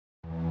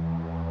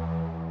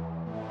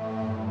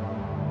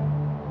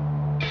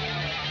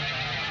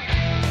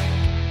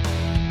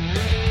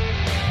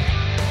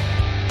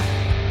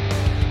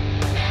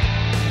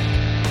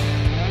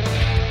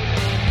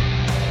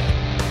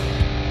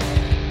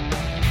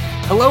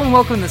Hello and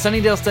welcome to the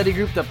Sunnydale Study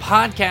Group, the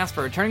podcast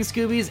for returning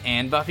Scoobies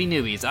and Buffy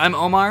newbies. I'm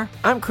Omar.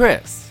 I'm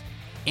Chris.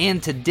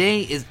 And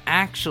today is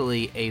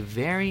actually a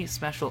very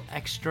special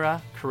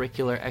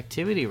extracurricular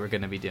activity we're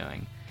going to be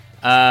doing.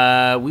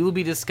 We will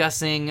be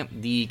discussing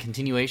the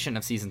continuation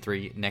of Season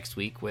 3 next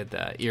week with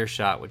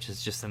Earshot, which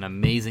is just an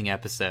amazing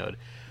episode.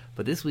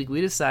 But this week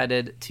we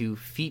decided to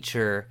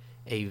feature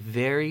a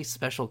very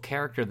special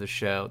character of the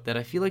show that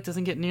I feel like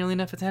doesn't get nearly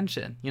enough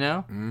attention, you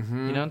know? Mm-hmm.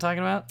 You know what I'm talking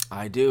about?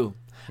 I do.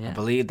 Yeah. I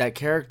believe that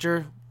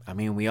character,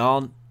 we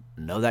all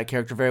know that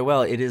character very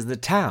well. It is the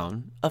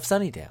town of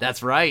Sunnydale.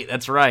 That's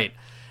right.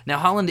 Now,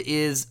 Holland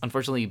is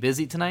unfortunately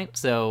busy tonight,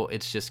 so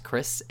it's just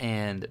Chris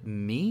and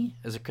me.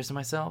 Is it Chris and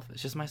myself?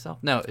 It's just myself?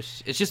 No,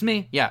 it's just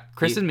me. Yeah,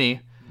 Chris and me.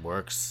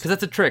 Works. Because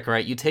that's a trick,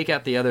 right? You take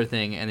out the other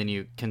thing, and then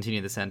you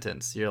continue the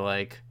sentence. You're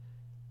like,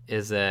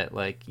 is it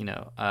like,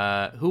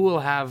 who will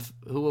have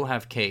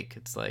cake?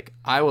 It's like,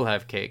 I will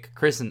have cake.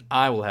 Chris and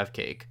I will have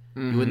cake.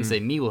 Mm-hmm. You wouldn't say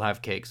me will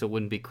have cake, so it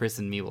wouldn't be Chris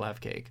and me will have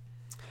cake.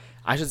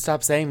 I should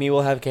stop saying me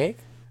will have cake?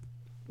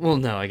 Well,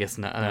 no, I guess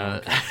not.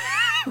 Okay.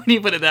 When you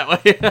put it that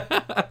way.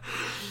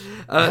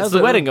 How's the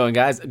wedding going,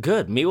 guys?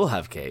 Good. Me will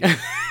have cake.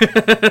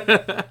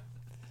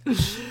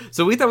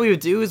 So we thought we would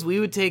do is we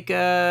would take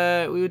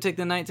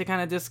the night to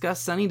kind of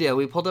discuss Sunnydale.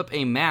 We pulled up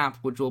a map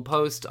which we'll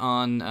post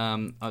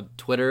on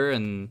Twitter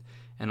and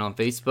on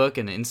Facebook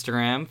and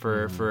Instagram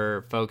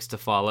for folks to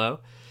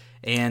follow.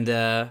 And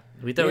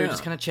we thought we would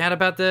just kind of chat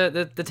about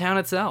the town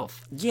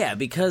itself. Yeah,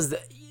 because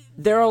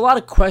there are a lot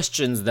of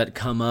questions that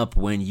come up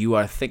when you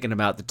are thinking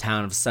about the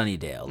town of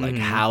Sunnydale. Like,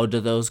 how do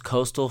those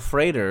coastal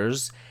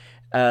freighters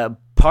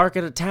park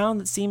at a town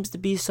that seems to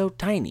be so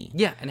tiny?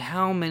 Yeah, and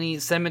how many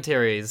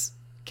cemeteries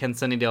can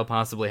Sunnydale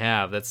possibly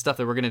have? That's stuff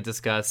that we're going to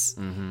discuss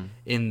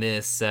in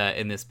this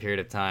period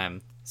of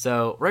time.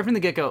 So right from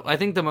the get-go, I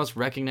think the most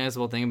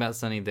recognizable thing about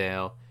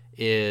Sunnydale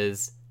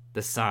is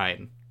the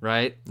sign,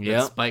 right?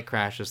 Yeah. That Spike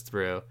crashes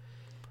through.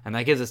 And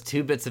that gives us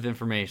two bits of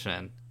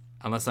information,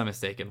 unless I'm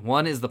mistaken.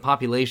 One is the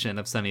population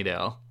of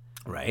Sunnydale.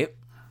 Right.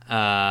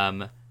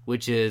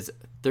 Which is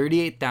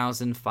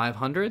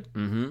 38,500.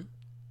 Mm-hmm.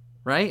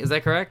 Right? Is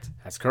that correct?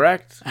 That's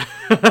correct.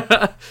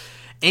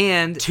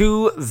 And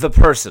to the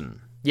person.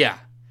 Yeah.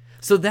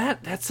 So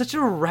that's such a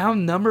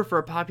round number for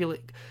a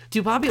population.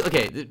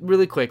 Okay,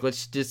 really quick,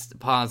 let's just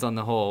pause on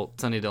the whole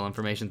Sunnydale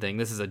information thing.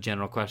 This is a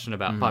general question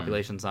about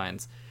population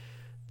signs.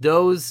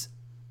 Do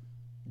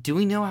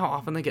we know how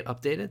often they get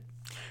updated?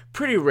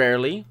 Pretty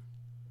rarely.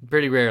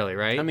 Pretty rarely,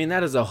 right? I mean,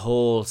 that is a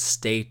whole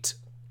state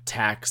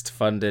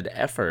tax-funded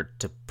effort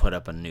to put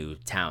up a new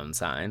town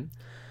sign.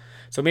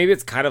 So maybe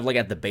it's kind of like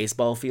at the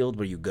baseball field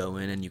where you go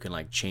in and you can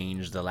like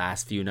change the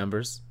last few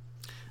numbers.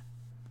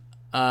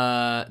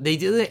 They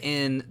do it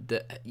in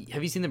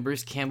have you seen the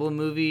Bruce Campbell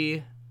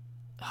movie?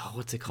 Oh,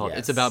 what's it called? Yes.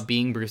 It's about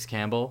being Bruce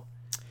Campbell.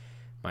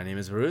 My name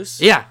is Bruce.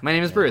 Yeah, my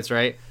name is Bruce,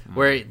 right?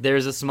 Where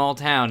there's a small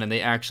town and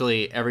they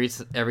actually every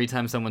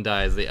time someone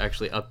dies, they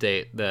actually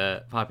update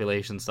the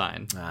population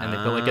sign. And they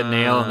put like a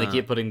nail and they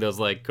keep putting those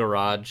like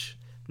garage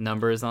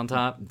numbers on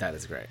top. That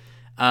is great.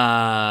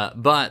 But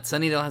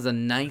Sunnydale has a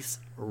nice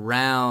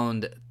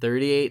round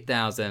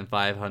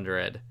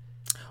 38,500.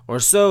 Or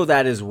so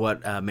that is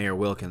what Mayor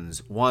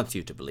Wilkins wants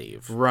you to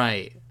believe.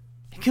 Right.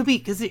 It could be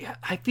because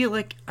I feel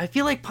like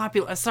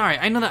sorry,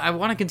 I know that I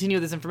want to continue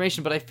this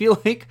information, but I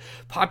feel like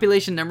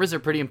population numbers are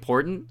pretty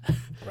important.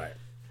 Right.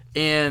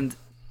 And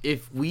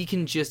if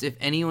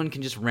anyone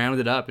can just round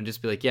it up and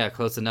just be like, yeah,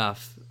 close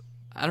enough.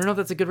 I don't know if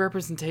that's a good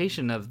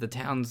representation of the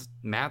town's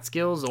math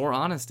skills or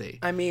honesty.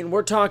 I mean,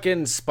 we're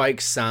talking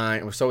Spike's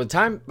sign. So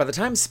by the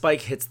time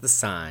Spike hits the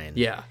sign,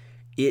 yeah,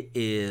 it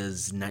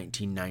is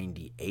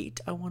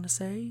 1998, I want to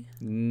say.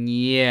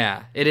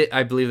 Yeah,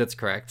 I believe that's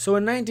correct. So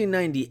in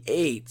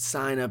 1998,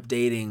 sign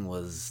updating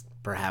was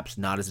perhaps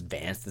not as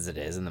advanced as it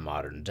is in the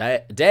modern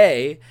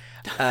day.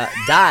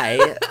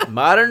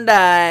 Modern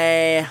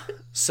day.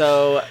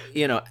 So,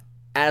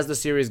 as the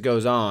series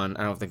goes on,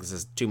 I don't think this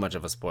is too much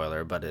of a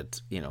spoiler,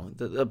 but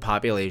the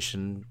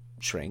population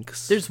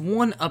shrinks. There's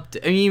one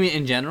update. You mean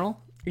in general?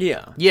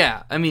 Yeah.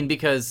 Yeah, I mean,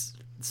 because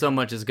so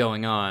much is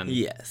going on.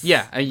 Yes.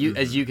 Yeah,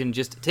 as you can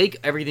just take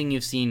everything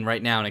you've seen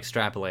right now and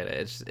extrapolate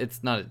it.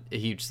 It's not a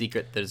huge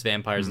secret that there's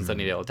vampires in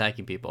Sunnydale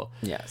attacking people.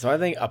 Yeah, so I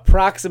think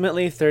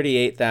approximately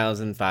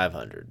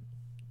 38,500.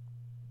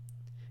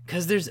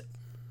 Because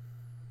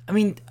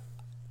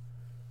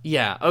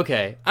yeah,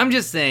 okay. I'm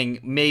just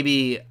saying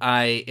maybe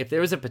if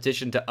there was a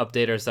petition to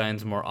update our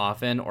signs more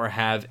often or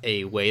have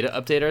a way to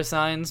update our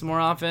signs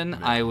more often,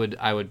 I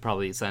would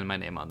probably sign my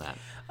name on that.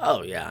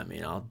 Oh, yeah,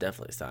 I'll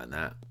definitely sign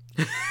that.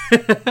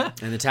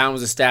 And the town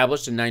was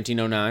established in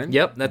 1909.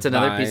 Yep, that's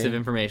another piece of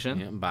information.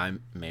 Yeah, by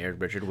Mayor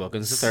Richard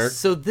Wilkins III.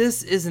 So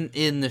this isn't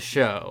in the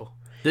show.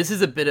 This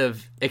is a bit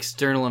of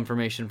external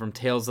information from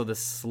Tales of the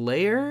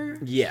Slayer?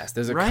 Yes,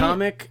 there's a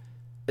comic.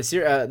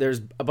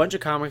 There's a bunch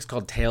of comics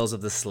called Tales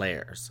of the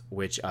Slayers,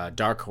 which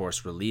Dark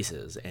Horse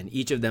releases, and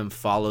each of them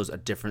follows a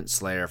different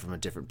Slayer from a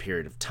different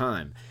period of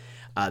time.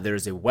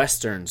 There's a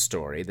Western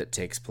story that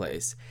takes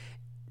place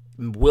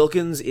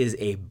Wilkins is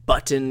a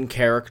button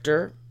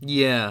character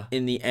Yeah.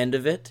 in the end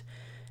of it.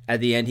 At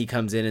the end, he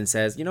comes in and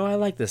says, I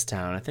like this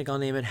town. I think I'll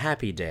name it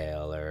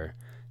Happydale or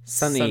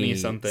Sunny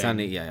something.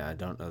 Sunny, yeah, I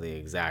don't know the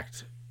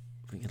exact.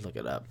 We can look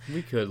it up.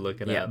 We could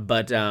look it Yeah, up.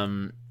 but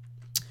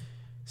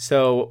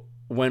so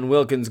when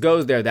Wilkins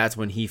goes there, that's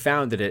when he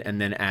founded it. And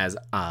then as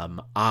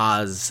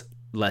Oz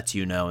lets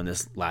you know in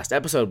this last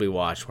episode we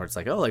watched, where it's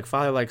like, oh, like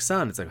father, like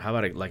son. It's like, how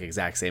about like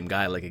exact same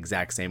guy, like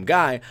exact same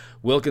guy?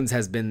 Wilkins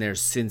has been there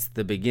since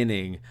the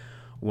beginning,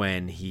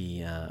 when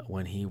he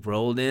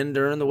rolled in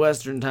during the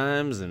Western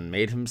times and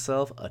made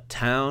himself a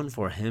town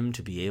for him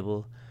to be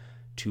able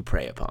to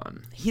prey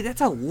upon.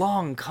 That's a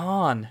long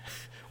con.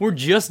 We're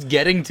just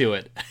getting to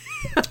it.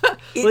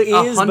 It like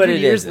is, 100 but it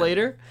years isn't.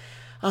 later?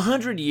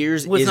 100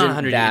 years Well, it's isn't not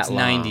 100 that years. It's long.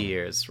 90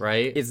 years,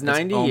 right? It's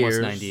 90 almost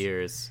years. 90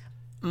 years.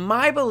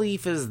 My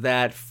belief is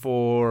that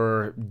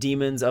for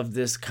demons of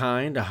this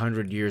kind,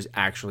 100 years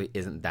actually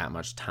isn't that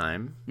much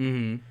time.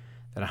 Mm-hmm.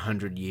 That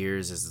 100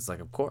 years is, it's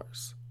like, of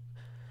course,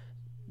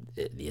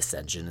 the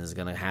ascension is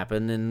going to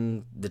happen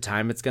in the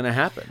time it's going to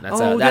happen.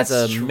 That's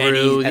a true.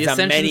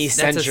 many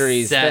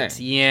centuries thing.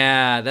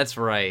 Yeah, that's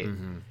right.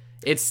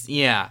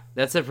 Mm-hmm.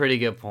 That's a pretty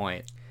good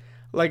point.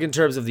 Like in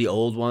terms of the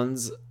old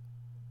ones,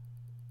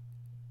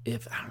 I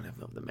don't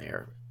know if the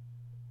mayor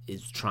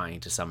is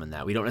trying to summon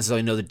that. We don't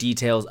necessarily know the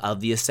details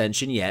of the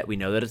ascension yet. We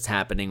know that it's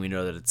happening. We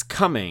know that it's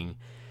coming,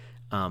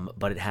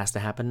 but it has to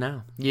happen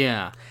now.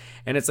 Yeah.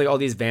 And it's like all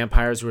these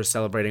vampires who are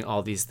celebrating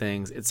all these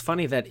things. It's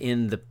funny that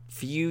in the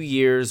few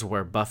years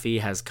where Buffy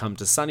has come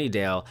to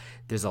Sunnydale,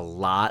 there's a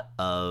lot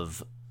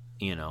of,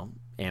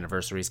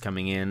 anniversaries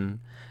coming in.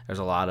 There's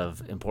a lot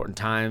of important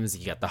times.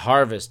 You got the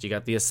harvest, you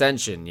got the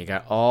ascension, you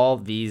got all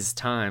these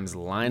times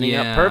lining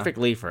up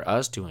perfectly for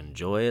us to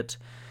enjoy it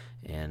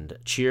and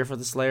cheer for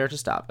the Slayer to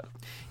stop it.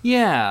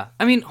 Yeah.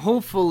 I mean,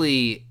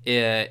 hopefully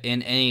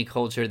in any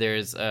culture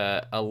there's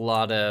a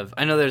lot of...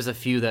 I know there's a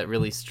few that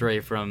really stray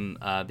from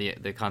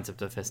the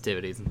concept of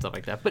festivities and stuff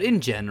like that. But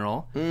in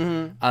general,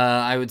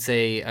 I would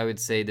say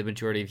the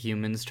majority of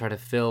humans try to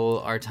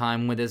fill our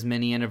time with as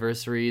many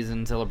anniversaries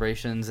and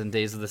celebrations and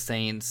days of the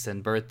saints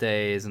and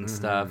birthdays and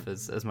stuff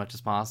as much as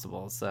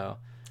possible. So,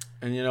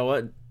 and you know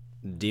what?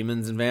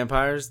 Demons and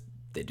vampires,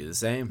 they do the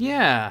same.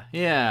 Yeah,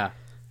 yeah.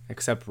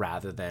 Except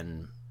rather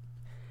than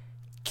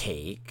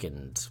cake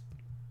and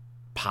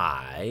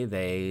pie,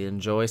 they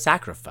enjoy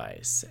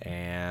sacrifice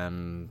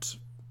and,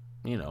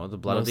 the blood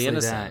Mostly of the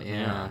innocent.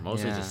 that,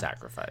 mostly just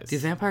sacrifice. Do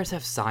vampires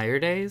have sire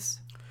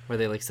days where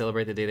they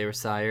celebrate the day they were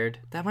sired?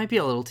 That might be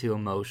a little too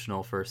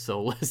emotional for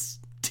soulless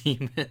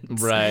demons.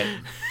 Right.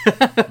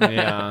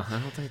 Yeah, I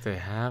don't think they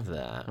have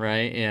that.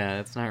 Right? Yeah,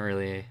 it's not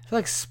really... I feel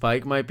like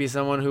Spike might be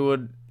someone who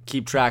would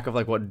keep track of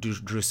what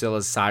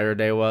Drusilla's sire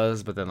day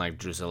was, but then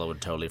Drusilla would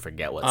totally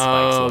forget what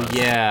Spike's was. Oh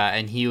yeah,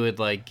 and he would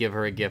give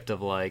her a gift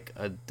of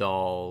a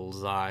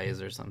doll's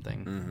eyes or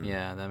something.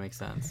 Yeah, that makes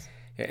sense.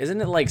 Yeah,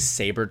 isn't it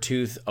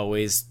Sabretooth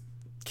always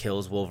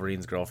kills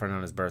Wolverine's girlfriend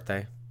on his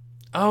birthday?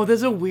 Oh,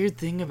 there's a weird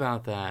thing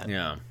about that.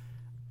 Yeah.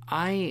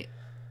 I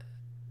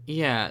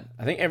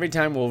think every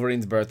time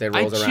Wolverine's birthday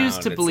rolls around, I choose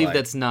to believe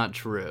that's not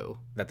true.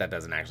 That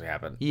doesn't actually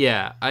happen.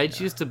 Yeah, I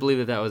choose to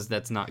believe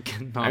that's not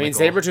canonical. I mean,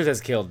 Sabretooth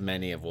has killed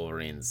many of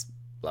Wolverine's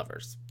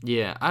lovers.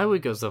 Yeah, I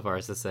would go so far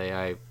as to say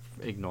I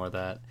ignore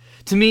that.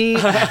 To me,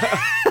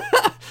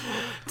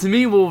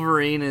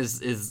 Wolverine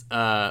is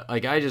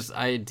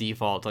I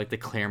default to the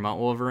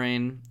Claremont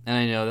Wolverine, and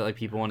I know that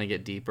people want to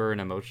get deeper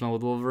and emotional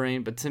with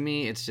Wolverine, but to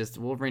me it's just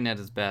Wolverine at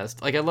his best.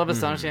 I love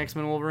Astonishing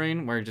X-Men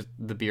Wolverine, where just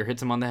the beer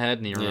hits him on the head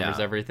and he remembers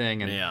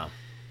everything, and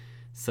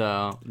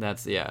so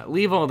that's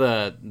leave all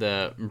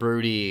the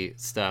broody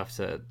stuff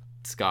to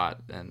Scott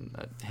and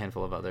a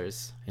handful of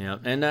others. Yeah,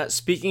 and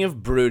speaking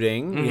of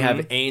brooding, we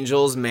have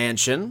Angel's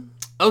Mansion.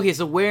 Okay,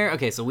 so we're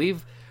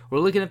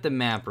looking at the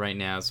map right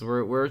now. So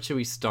where should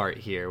we start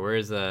here? Where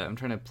is I'm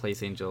trying to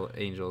place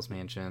Angel's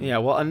Mansion. Yeah,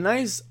 well, a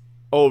nice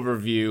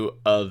overview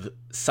of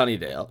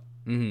Sunnydale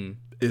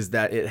is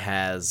that it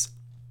has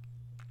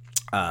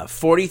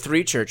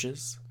 43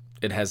 churches.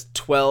 It has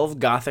 12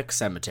 Gothic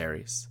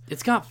cemeteries.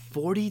 It's got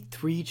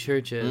 43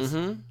 churches.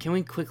 Can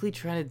we quickly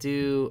try to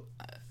do...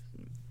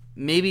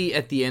 maybe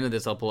at the end of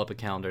this, I'll pull up a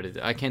calendar.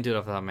 I can't do it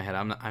off the top of my head.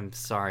 I'm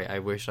sorry. I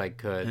wish I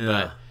could. Yeah.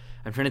 But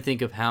I'm trying to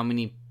think of how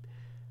many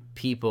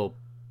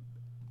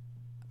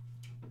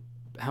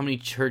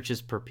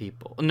churches per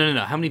people.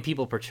 No. How many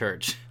people per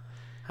church?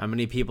 How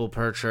many people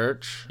per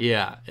church?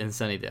 Yeah, in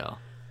Sunnydale,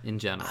 in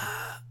general.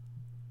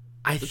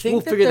 I think we'll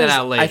figure that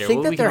out later. I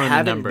think that there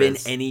haven't been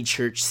any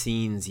church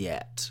scenes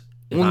yet.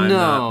 If I'm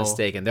not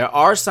mistaken. There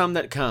are some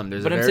that come.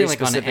 There's a very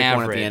specific on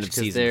average, one at the end of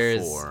season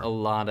there's 4. A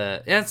lot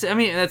of...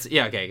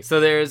 okay.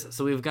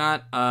 So we've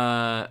got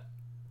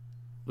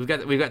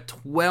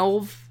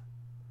 12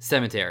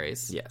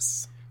 cemeteries.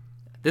 Yes.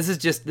 This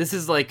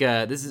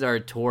is our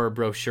tour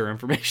brochure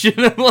information.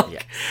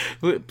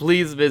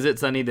 Please visit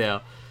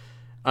Sunnydale.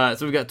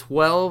 So we've got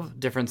 12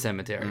 different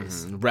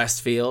cemeteries.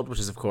 Restfield, which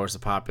is of course a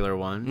popular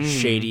one.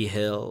 Shady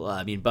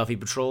Hill. Buffy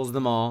patrols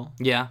them all.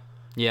 Yeah.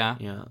 Yeah.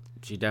 Yeah,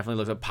 she definitely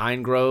looks at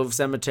Pine Grove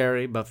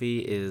Cemetery. Buffy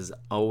is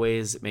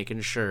always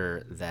making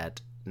sure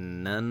that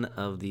none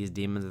of these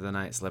demons of the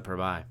night slip her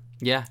by.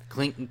 Yeah.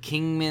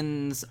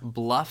 Kingman's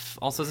Bluff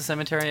also is a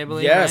cemetery, I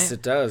believe. Yes, right?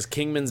 it does.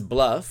 Kingman's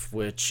Bluff,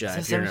 which Is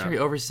a cemetery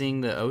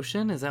overseeing the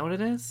ocean? Is that what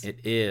it is? it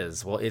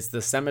is. Well, it's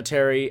the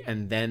cemetery,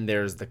 and then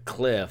there's the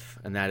cliff,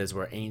 and that is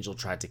where Angel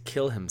tried to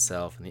kill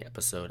himself in the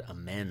episode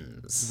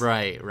Amends.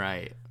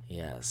 Right.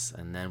 Yes,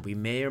 and then we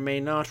may or may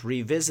not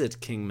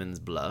revisit Kingman's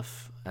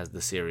Bluff as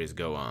the series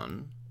goes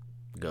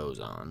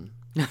on.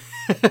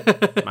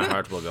 My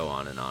heart will go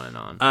on and on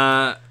and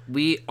on.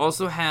 We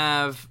also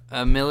have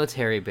a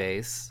military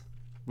base,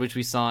 which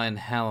we saw in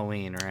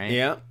Halloween, right?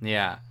 Yeah.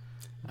 Yeah.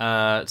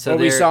 So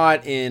we saw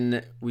it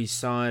in.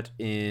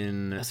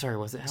 Sorry,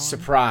 was it Halloween?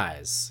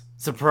 Surprise.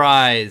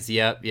 Surprise.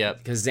 Yep.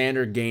 Because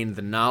Xander gained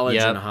the knowledge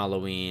Yep. in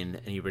Halloween,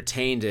 and he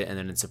retained it, and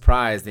then in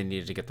Surprise, they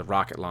needed to get the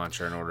rocket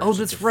launcher in order to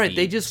That's right.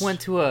 They defeat- just went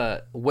to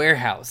a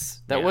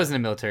warehouse. That Yeah. wasn't a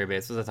military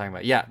base. What was I talking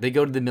about? Yeah, they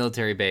go to the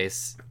military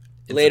base.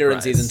 Later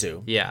in Surprise. season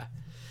 2. Yeah.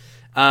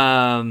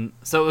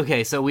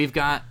 So we've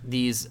got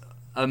these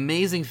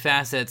amazing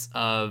facets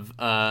of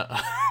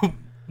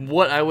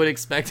what I would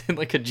expect in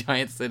like a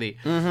giant city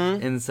in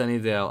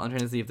Sunnydale. I'm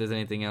trying to see if there's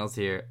anything else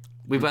here.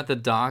 We've got the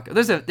dock.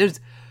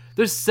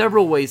 There's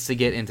several ways to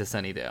get into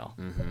Sunnydale.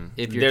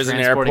 If you're There's an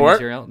transporting airport.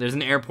 material, there's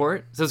an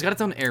airport. So it's got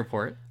its own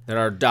airport. There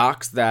are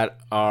docks that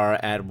are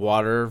at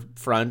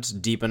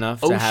waterfront deep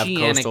enough to have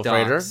Oceanic coastal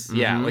docks. freighter.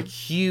 Yeah, like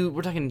huge.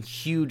 We're talking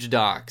huge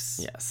docks.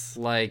 Yes.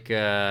 Like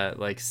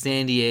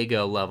San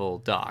Diego level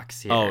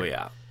docks here. Oh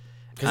yeah.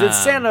 Because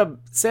it's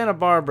Santa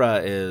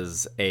Barbara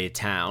is a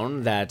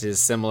town that is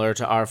similar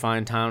to our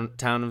fine town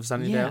of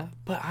Sunnydale. Yeah,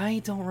 but I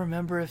don't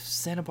remember if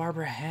Santa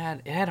Barbara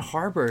had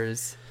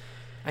harbors.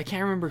 I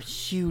can't remember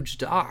huge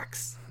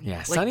docks.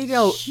 Yeah, Like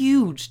Sunnydale.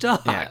 huge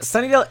docks. Yeah,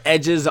 Sunnydale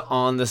edges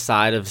on the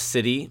side of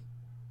city,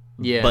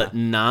 Yeah. but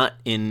not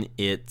in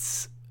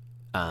its,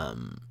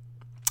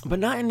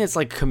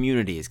 like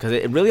communities, because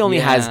it really only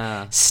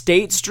Yeah. has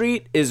State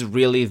Street is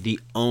really the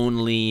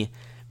only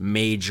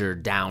major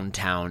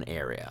downtown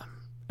area,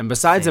 and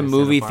besides Same a as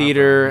Santa movie Barbara,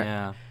 theater.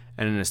 Yeah.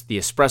 And it's the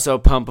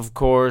espresso pump, of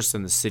course,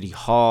 and the city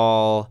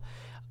hall.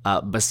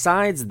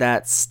 Besides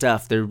that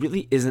stuff, there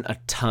really isn't a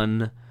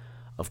ton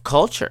of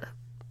culture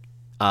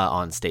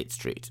on State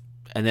Street.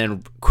 And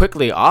then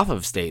quickly off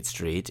of State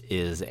Street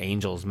is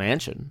Angel's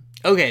Mansion.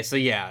 Okay, so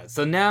yeah.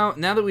 So now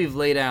that we've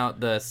laid out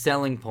the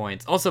selling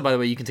points. Also, by the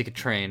way, you can take a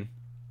train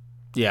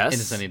Yes.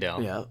 into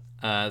Sunnydale.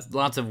 Yeah.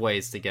 Lots of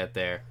ways to get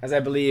there. As I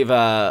believe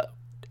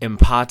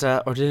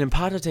Empata, or did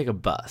Empata take a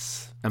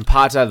bus?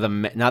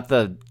 Empata, not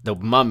the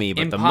mummy,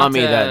 but the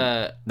mummy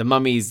the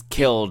mummies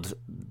killed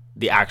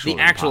the actual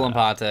The actual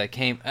Empata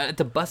came at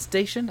the bus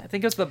station. I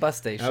think it was the bus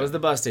station. That was the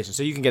bus station,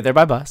 so you can get there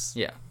by bus.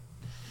 Yeah.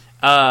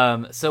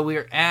 So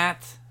we're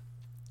at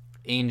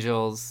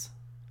Angel's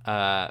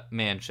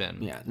mansion.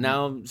 Yeah.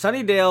 Now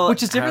Sunnydale,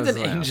 Which is different has,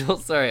 than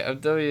Angel's. Sorry, I'm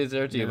telling you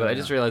to you, but I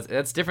just realized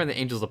that's different than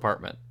Angel's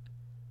apartment.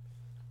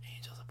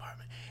 Angel's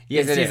apartment.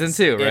 Yes, In it season is.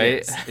 2, It right?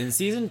 is. In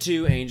season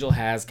 2, Angel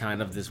has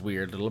kind of this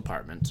weird little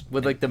apartment.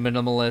 With like the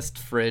minimalist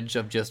fridge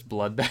of just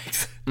blood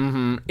bags.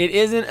 It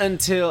isn't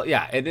until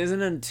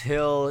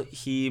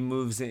he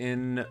moves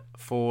in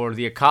for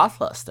the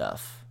Akatha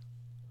stuff.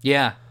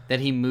 Yeah, that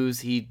he moves.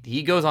 He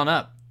goes on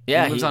up.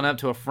 Yeah, he moves he- on up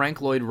to a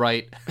Frank Lloyd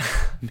Wright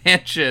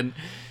mansion,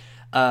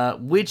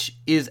 which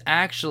is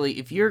actually,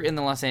 if you're in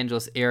the Los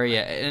Angeles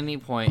area at any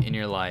point in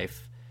your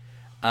life,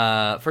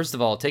 first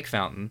of all, take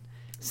Fountain.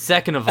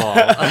 Second of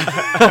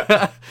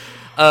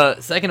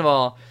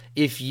all,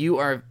 if you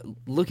are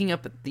looking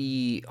up at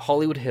the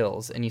Hollywood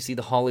Hills and you see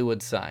the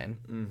Hollywood sign,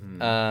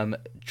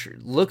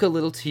 look a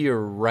little to your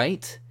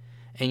right,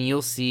 and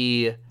you'll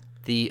see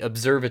the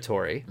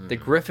observatory, the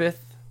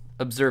Griffith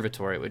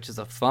Observatory, which is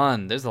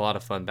there's a lot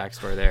of fun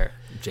backstory there.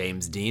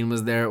 James Dean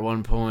was there at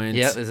one point.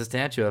 Yep, there's a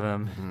statue of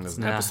him. There's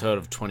an episode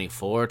of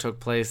 24 took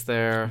place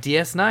there.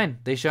 DS9.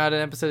 They shot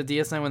an episode of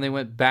DS9 when they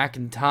went back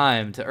in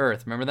time to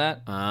Earth. Remember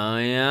that? Oh,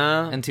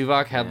 yeah. And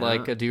Tuvok had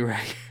like a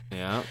do-rag.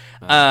 Yeah.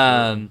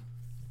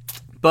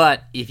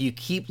 But if you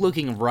keep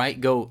looking right,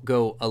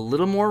 go a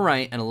little more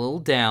right and a little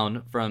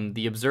down from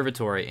the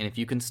observatory, and if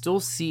you can still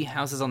see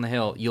houses on the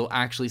hill, you'll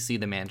actually see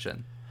the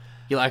mansion.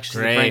 You'll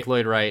actually see the Frank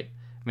Lloyd Wright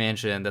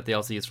mansion that they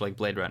also use for like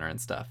Blade Runner and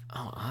stuff.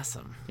 Oh,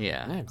 awesome.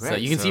 Yeah. great. So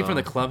you can see it from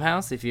the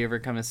clubhouse if you ever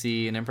come and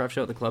see an improv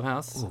show at the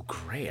clubhouse. Oh,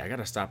 great. I got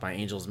to stop by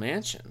Angel's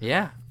Mansion.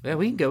 Yeah,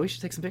 we can go. We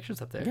should take some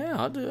pictures up there. Yeah,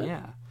 I'll do it.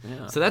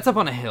 Yeah. So that's up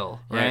on a hill,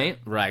 right?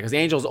 Right, because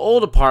Angel's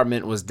old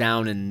apartment was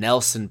down in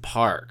Nelson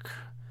Park.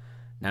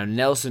 Now,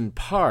 Nelson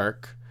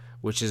Park,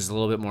 which is a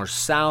little bit more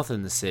south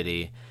in the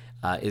city,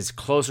 is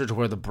closer to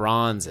where the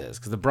Bronze is.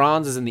 Because the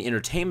Bronze is in the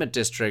entertainment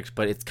district,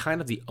 but it's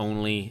kind of the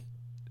only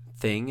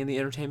thing in the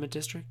entertainment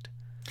district.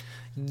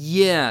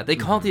 Yeah, they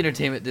call it the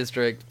entertainment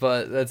district,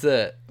 but that's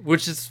it.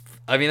 Which is,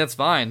 that's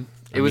fine.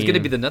 It was going to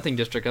be the nothing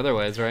district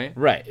otherwise, right?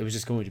 Right. It was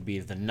just going to be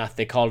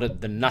they called it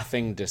the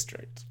Nothing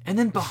District. And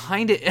then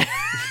behind it,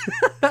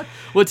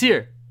 what's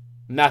here?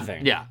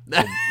 Nothing. Yeah.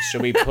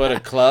 Should we put a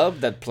club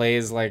that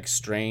plays like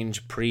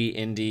strange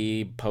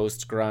pre-indie,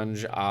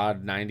 post-grunge,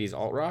 odd 90s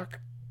alt-rock?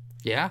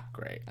 Yeah.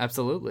 Great.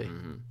 Absolutely.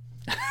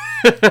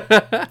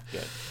 Good.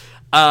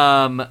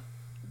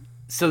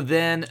 So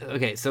then,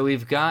 okay, so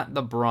we've got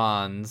the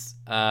Bronze,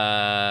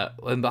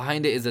 and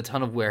behind it is a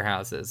ton of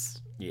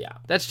warehouses. Yeah.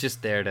 That's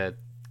just there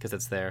because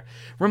it's there.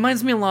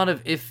 Reminds me a lot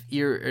of if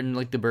you're in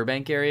like the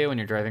Burbank area when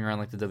you're driving around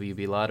like the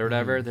WB lot or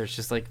whatever. There's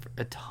just like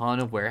a ton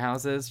of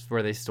warehouses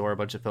where they store a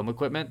bunch of film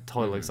equipment.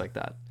 Totally looks like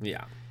that.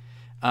 Yeah.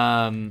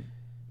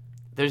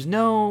 There's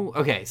no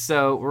okay,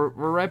 so we're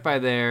right by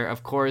there.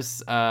 Of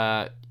course,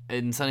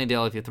 in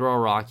Sunnydale, if you throw a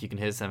rock, you can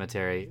hit a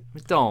cemetery.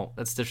 Don't.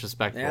 That's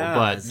disrespectful.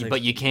 Yeah,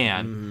 but you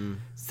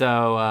can.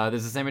 So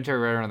there's a cemetery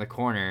right around the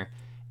corner,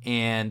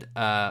 and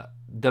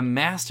the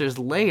Master's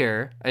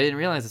Lair. I didn't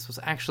realize this was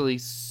actually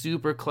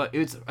super close.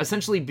 It's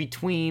essentially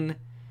between.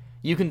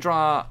 You can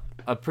draw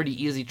a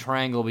pretty easy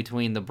triangle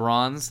between the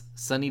Bronze,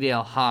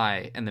 Sunnydale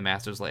High, and the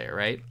Master's Lair,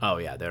 right? Oh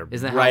yeah, they're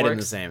Isn't that how right it in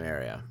the works? same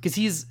area. Because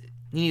he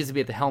needs to be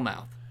at the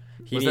Hellmouth.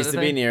 He Was needs that to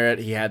the be thing? near it.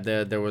 He had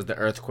there was the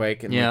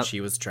earthquake in Yep. which he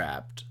was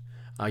trapped.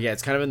 Yeah,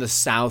 it's kind of in the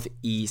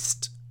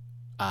southeast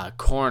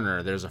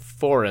corner. There's a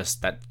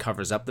forest that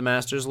covers up the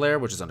Master's Lair,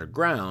 which is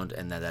underground,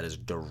 and that is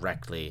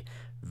directly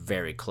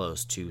very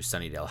close to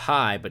Sunnydale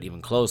High, but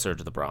even closer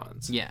to the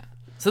Bronze. Yeah.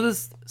 So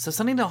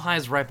Sunnydale High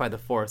is right by the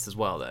forest as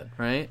well, then,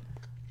 right?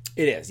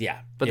 It is, yeah.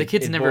 But the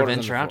kids it never borders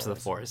on venture out to the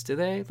forest, do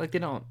they? Like, they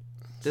don't.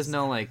 There's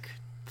no, like,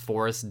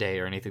 forest day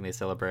or anything they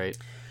celebrate.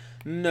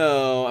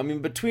 No, I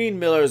mean, between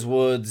Miller's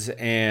Woods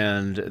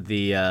and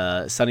the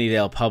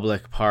Sunnydale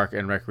Public Park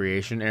and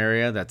Recreation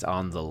area that's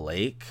on the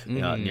lake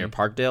near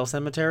Parkdale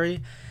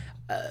Cemetery,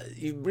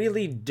 you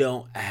really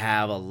don't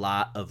have a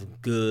lot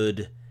of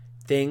good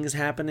things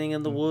happening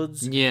in the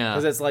woods. Yeah.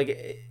 Because it's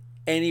like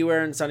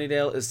anywhere in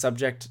Sunnydale is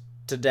subject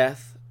to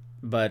death,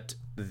 but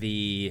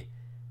the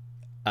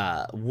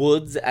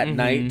woods at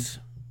night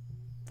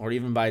or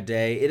even by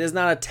day, it is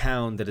not a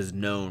town that is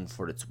known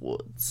for its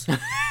woods.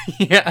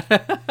 Yeah.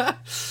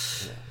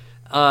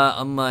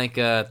 Unlike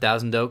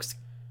Thousand Oaks,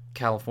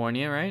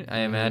 California, right? I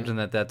imagine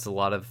that's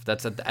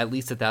at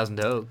least 1,000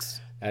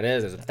 oaks. That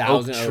is. There's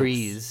 1,000 Oak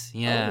trees.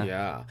 Yeah. Oh,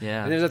 yeah.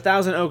 Yeah. And there's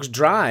 1,000 Oaks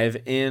Drive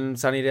in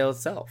Sunnydale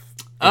itself.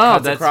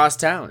 That's across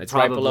town. It's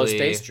right below probably-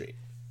 State Street.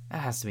 That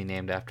has to be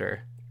named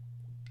after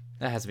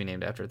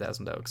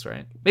 1,000 Oaks,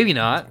 right? Maybe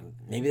not.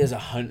 Maybe there's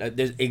 100.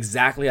 There's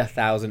exactly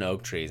 1,000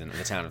 oak trees in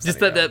the town of Sunnydale. Just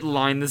that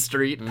line the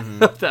street,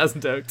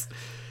 1,000 Oaks.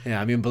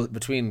 Yeah, I mean,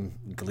 between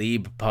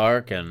Glebe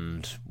Park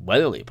and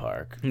Weatherly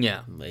Park,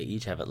 Yeah. they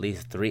each have at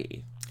least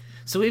 3.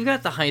 So we've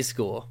got the high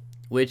school,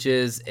 which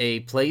is a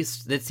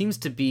place that seems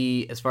to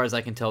be, as far as I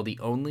can tell, the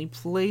only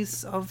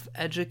place of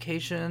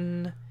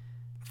education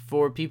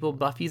for people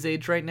Buffy's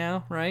age right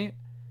now, right?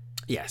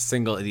 Yeah,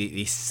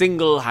 the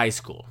single high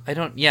school.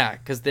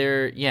 Because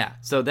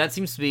so that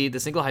seems to be the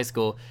single high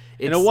school.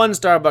 In a one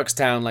Starbucks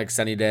town like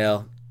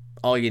Sunnydale,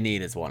 all you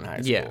need is one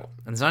high school. Yeah,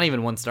 and it's not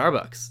even one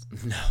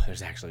Starbucks. No,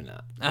 there's actually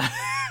not.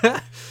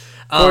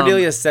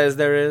 Cordelia says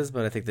there is,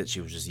 but I think that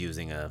she was just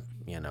using a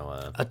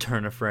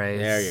turn of phrase.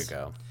 There you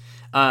go.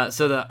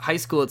 So the high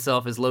school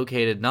itself is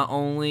located not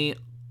only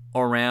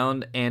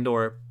around and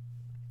or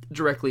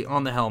directly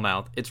on the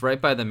Hellmouth. It's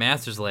right by the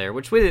Master's Lair,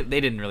 which they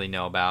didn't really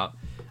know about.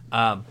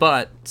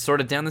 But sort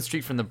of down the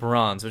street from the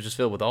Bronze, which is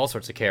filled with all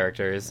sorts of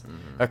characters,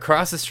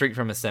 across the street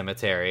from a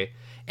cemetery,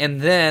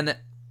 and then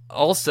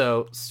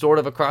also sort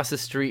of across the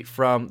street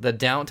from the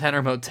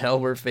Downtowner Motel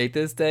where Faith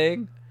is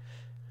staying.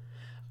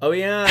 Oh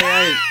yeah.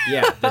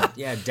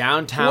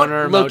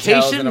 Downtowner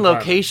motels and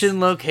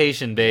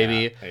location,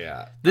 baby.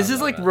 Yeah. This is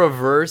like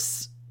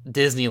reverse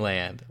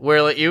Disneyland,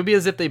 where like it would be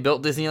as if they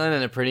built Disneyland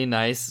in a pretty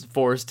nice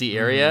foresty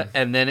area,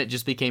 and then it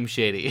just became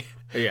shady.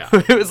 Yeah.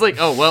 It was like,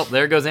 oh well,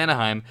 there goes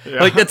Anaheim. Yeah.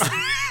 Like that's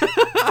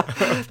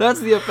that's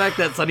the effect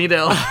that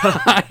Sunnydale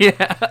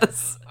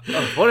has.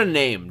 Oh, what a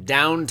name,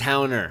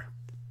 Downtowner.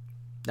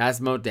 That's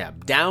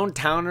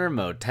Downtowner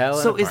Motel.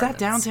 So is that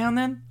downtown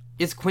then?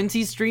 Is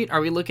Quincy Street? Are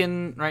we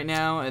looking right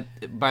now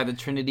by the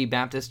Trinity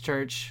Baptist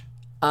Church?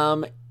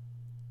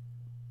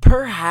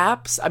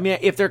 Perhaps. I mean,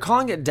 if they're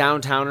calling it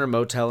Downtowner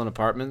Motel and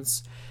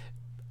Apartments,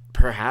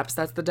 perhaps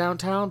that's the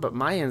downtown. But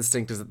my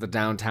instinct is that the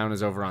downtown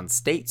is over on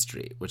State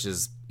Street, which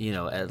is,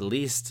 at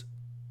least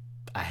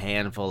a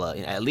handful of,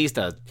 at least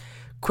a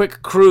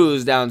quick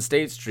cruise down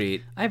State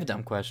Street. I have a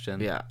dumb question.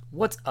 Yeah.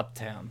 What's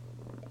Uptown?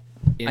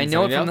 In I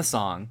know Sunnydale? it from the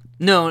song.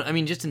 No, I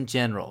mean just in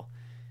general.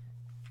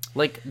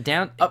 Like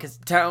down,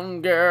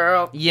 Uptown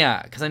Girl.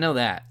 Yeah, because I know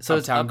that. So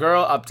Uptown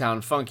Girl,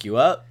 Uptown Funk You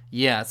Up.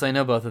 Yeah, so I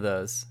know both of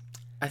those.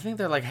 I think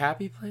they're like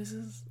happy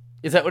places.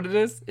 Is that what it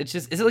is? It's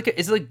just is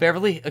it like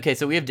Beverly? Okay,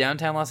 so we have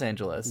downtown Los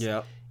Angeles.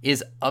 Yeah.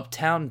 Is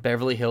Uptown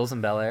Beverly Hills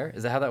and Bel Air?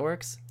 Is that how that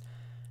works?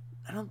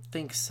 I don't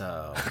think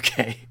so.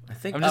 Okay. I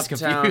think I'm just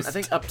Uptown. confused. I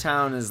think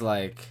Uptown is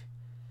like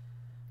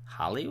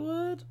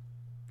Hollywood.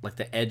 like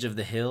the edge of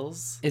the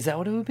hills. Is that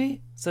what it would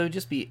be? So it would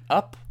just be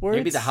upwards?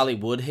 Maybe the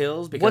Hollywood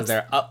Hills because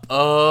they're up.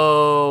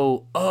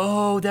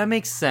 Oh, that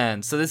makes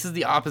sense. So this is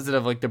the opposite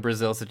of like the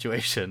Brazil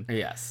situation.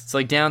 Yes. So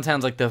like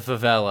downtown's like the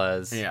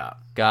favelas. Yeah.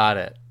 Got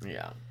it.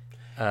 Yeah.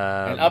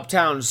 And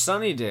uptown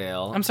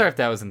Sunnydale. I'm sorry if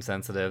that was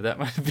insensitive. That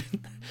might have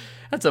been.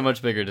 That's a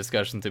much bigger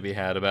discussion to be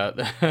had about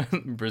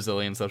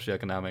Brazilian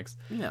socioeconomics.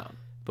 Yeah.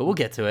 But we'll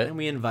get to it. And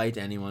we invite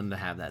anyone to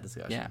have that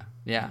discussion.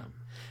 Yeah.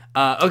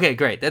 Okay,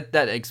 great.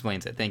 That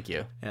explains it. Thank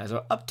you. Yeah,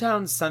 so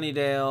uptown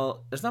Sunnydale,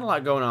 there's not a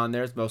lot going on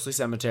there. It's mostly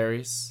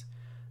cemeteries.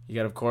 You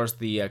got, of course,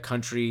 the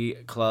country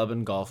club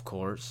and golf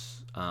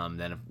course.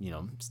 Then,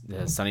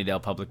 the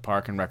Sunnydale Public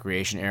Park and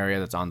Recreation Area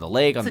that's on the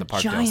lake, on the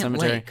Parkdale giant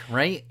Cemetery. lake,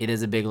 right? It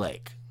is a big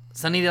lake.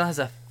 Sunnydale has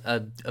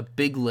a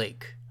big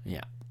lake.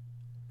 Yeah.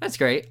 That's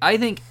great. I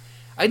think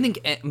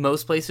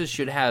most places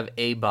should have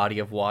a body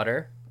of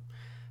water.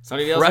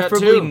 Sunnydale's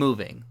Preferably got two.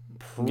 moving.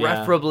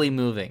 Preferably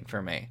moving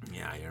for me.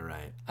 Yeah, you're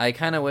right. I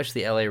kind of wish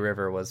the LA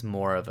River was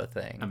more of a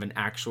thing. Of an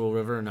actual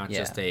river, not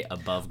just a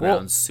above Well,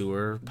 ground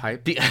sewer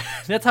pipe.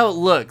 That's how it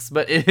looks,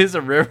 but it is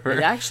a river.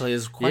 It actually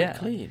is quite Yeah.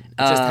 clean. It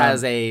just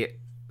has a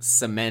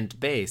cement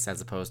base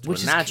as opposed to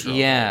a natural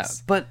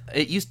base. But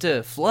it used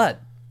to flood.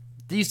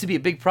 There used to be a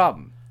big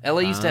problem.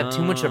 LA used to have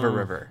too much of a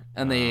river,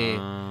 and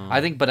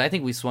I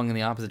think we swung in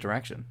the opposite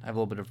direction. I have a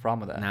little bit of a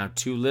problem with that. Now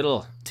too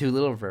little. Too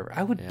little of a river.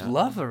 I would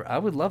love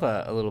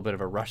a little bit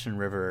of a Russian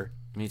river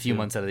a few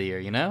months out of the year,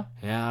 you know?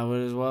 Yeah, I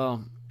would as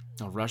well.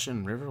 A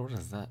Russian river? What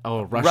is that? Oh,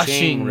 a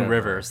Rushing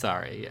river.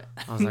 Sorry. Yeah.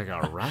 I was like,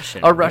 a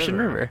Russian A Russian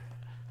river.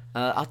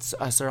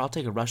 Sir, I'll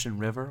take a Russian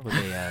river with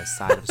a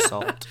side of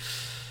salt.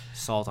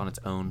 Salt on its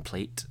own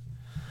plate.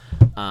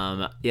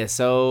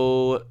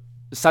 So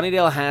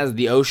Sunnydale has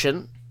the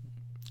ocean.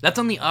 That's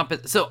on the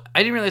opposite. So I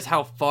didn't realize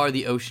how far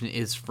the ocean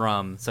is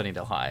from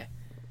Sunnydale High.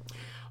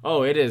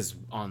 Oh, it is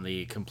on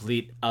the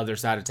complete other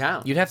side of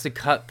town. You'd have to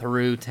cut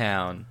through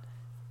town.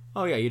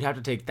 Oh, yeah, you'd have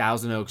to take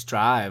Thousand Oaks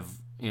Drive,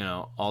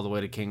 all the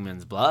way to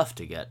Kingman's Bluff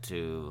to get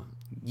to...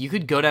 You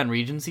could go down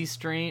Regency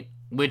Street,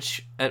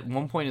 which at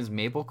one point is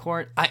Maple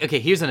Court. Okay,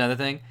 here's another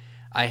thing.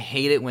 I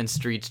hate it when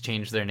streets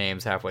change their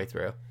names halfway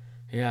through.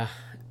 Yeah.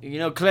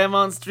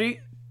 Claremont Street?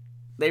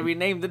 They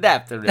renamed it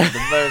after it.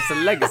 The birth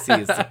and legacy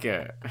is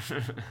secure.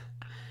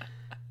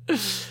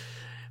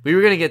 We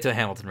were going to get to a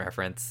Hamilton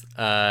reference.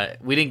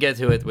 We didn't get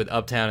to it with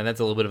Uptown, and that's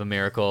a little bit of a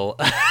miracle.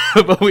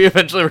 But we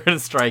eventually were going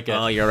to strike it.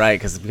 Oh, you're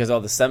right, because all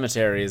the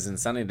cemeteries in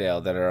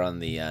Sunnydale that are on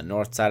the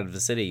north side of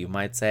the city, you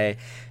might say,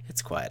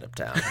 it's quiet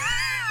uptown.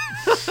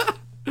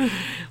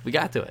 We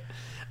got to it.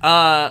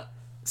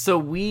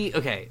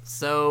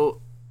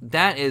 So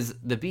that is,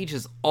 the beach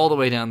is all the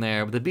way down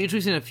there. But the beach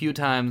we've seen a few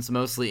times,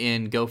 mostly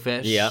in Go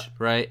Fish,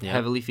 right? Yep.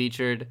 Heavily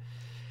featured.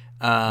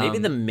 Maybe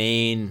the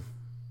main...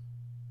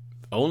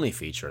 only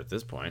feature at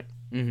this point.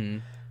 Mm-hmm.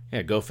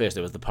 Yeah, Go Fish.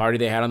 There was the party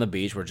they had on the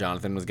beach where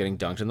Jonathan was getting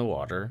dunked in the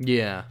water.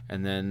 Yeah.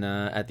 And then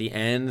at the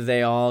end,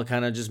 they all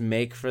kind of just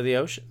make for the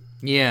ocean.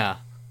 Yeah.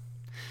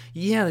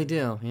 Yeah, they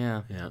do.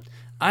 Yeah. Yeah.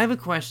 I have a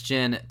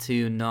question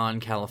to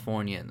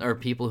non-Californian or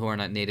people who are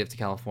not native to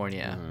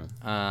California.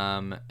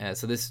 Mm-hmm.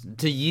 So this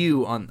to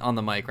you on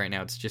the mic right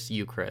now. It's just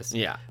you, Chris.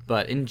 Yeah.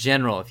 But in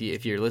general,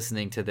 if you're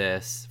listening to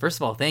this, first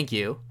of all, thank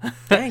you.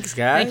 Thanks,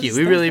 guys. Thank you.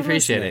 We really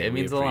appreciate it. It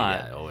means a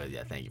lot.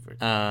 Yeah. Thank you for.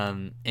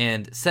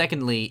 And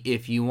secondly,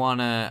 if you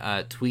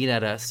wanna tweet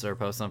at us or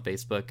post on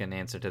Facebook and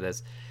answer to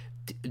this,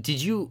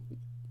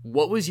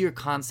 what was your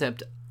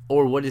concept,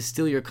 or what is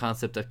still your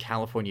concept of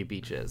California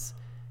beaches?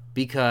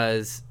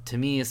 Because to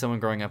me, as someone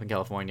growing up in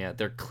California,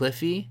 they're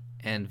cliffy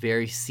and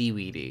very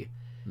seaweedy.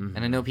 Mm-hmm.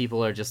 And I know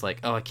people are just like,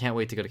 oh, I can't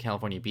wait to go to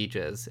California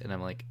beaches. And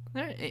I'm like,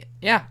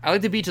 yeah, I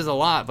like the beaches a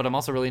lot, but I'm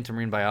also really into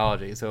marine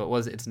biology. So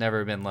it's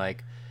never been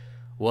like,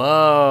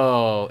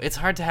 whoa. It's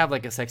hard to have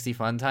like a sexy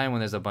fun time when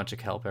there's a bunch of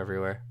kelp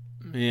everywhere.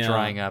 Yeah.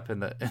 Drying up in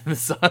the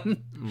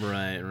sun.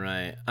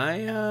 Right.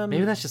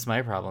 Maybe that's just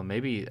my problem.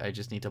 Maybe I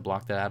just need to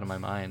block that out of my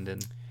mind.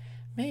 And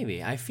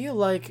maybe. I feel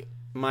like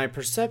my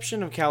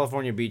perception of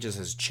California beaches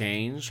has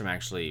changed from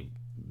actually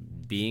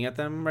being at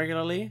them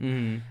regularly.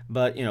 Mm-hmm.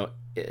 But,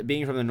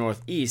 being from the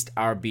Northeast,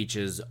 our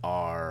beaches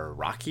are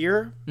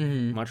rockier,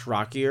 much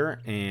rockier,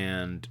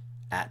 and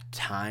at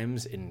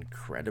times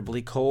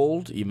incredibly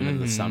cold, even in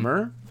the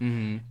summer.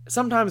 Mm-hmm.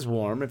 Sometimes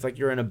warm. If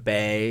you're in a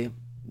bay,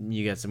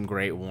 you get some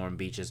great warm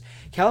beaches.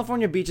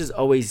 California beaches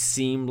always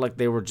seemed like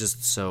they were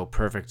just so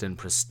perfect and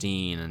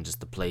pristine and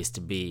just the place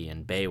to be,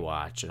 and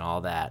Baywatch and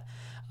all that.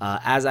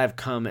 As I've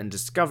come and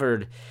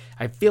discovered,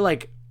 I feel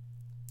like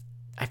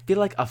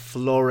a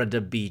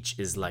Florida beach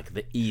is like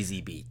the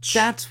easy beach.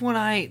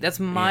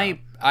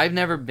 I've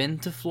never been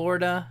to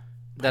Florida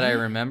that I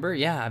remember.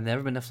 Yeah, I've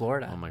never been to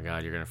Florida. Oh my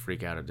God, you're going to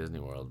freak out at Disney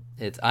World.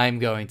 I'm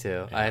going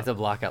to. Yeah. I have to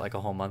block out like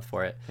a whole month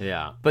for it.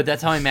 Yeah. But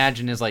that's how I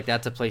imagine is like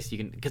that's a place you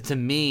can, because to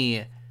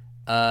me,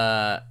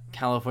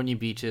 California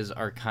beaches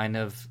are kind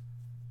of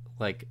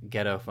like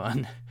ghetto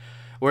fun,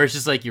 where it's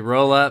just like you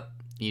roll up,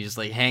 you just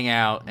like hang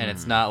out, and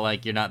it's not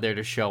like you're not there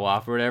to show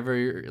off or whatever.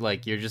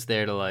 You're just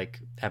there to like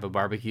have a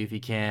barbecue if you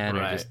can,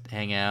 or just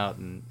hang out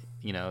and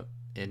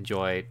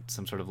enjoy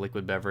some sort of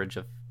liquid beverage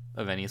of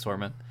any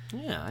assortment.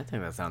 Yeah, I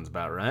think that sounds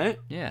about right.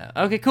 Yeah.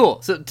 Okay,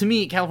 cool. So to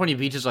me, California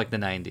Beach is like the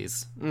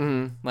 90s.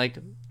 Mm-hmm. Like,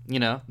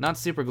 not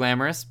super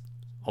glamorous,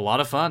 a lot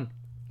of fun.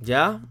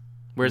 Yeah.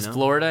 Whereas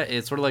Florida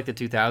is sort of like the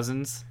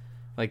 2000s,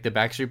 like the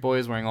Backstreet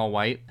Boys wearing all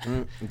white.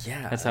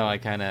 Yeah. That's how I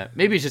kind of...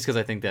 Maybe it's just because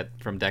I think that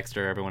from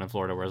Dexter, everyone in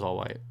Florida wears all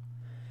white.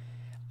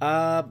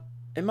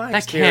 In my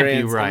That can't be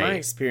experience, right. In my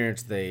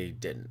experience, they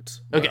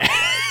didn't. Okay.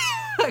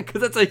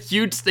 Because that's a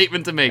huge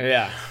statement to make.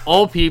 Yeah.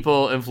 All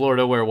people in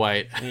Florida wear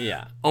white.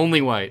 Yeah.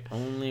 Only white.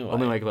 Only white.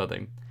 Only white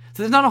clothing.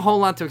 So there's not a whole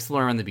lot to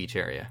explore around the beach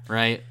area,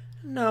 right?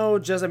 No,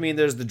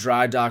 there's the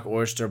Dry Dock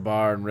Oyster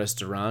Bar and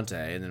Ristorante,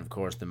 and then, of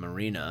course, the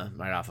marina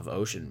right off of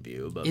Ocean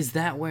View. But Is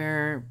that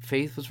where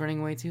Faith was running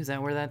away to? Is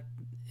that where that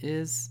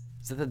is?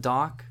 Is that the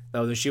dock?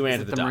 Oh, she went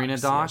to the docks. marina Yeah,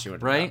 dock, she went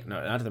to right? The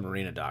dock. No, not to the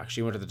marina dock.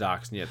 She went to the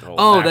docks near the whole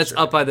Oh, factory. that's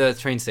up by the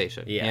train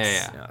station.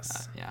 Yes, Yeah.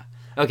 yes. Yeah.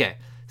 Okay.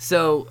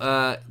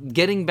 So,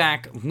 moving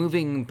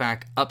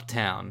back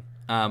uptown,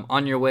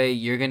 on your way,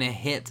 you're going to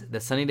hit the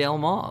Sunnydale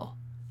Mall.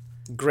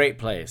 Great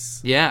place.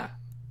 Yeah.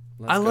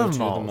 Let's I go love to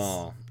malls. the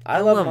mall.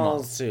 I love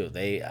malls malls. too.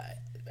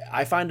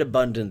 I find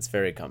abundance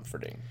very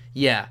comforting.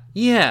 Yeah.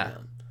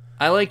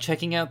 I like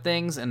checking out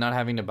things and not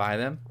having to buy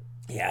them.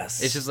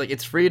 Yes. It's just like,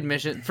 it's free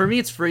admission. For me,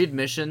 it's free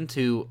admission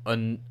to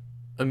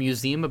a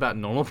museum about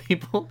normal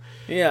people.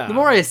 Yeah. The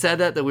more I said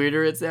that, the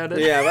weirder it sounded.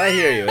 Yeah, but I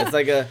hear you. It's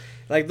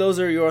like those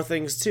are your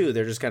things too.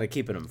 They're just kind of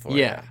keeping them for you.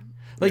 Yeah.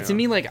 Like, to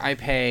me, like, I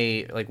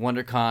pay, like,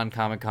 WonderCon,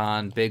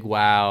 Comic-Con, Big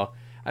Wow.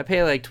 I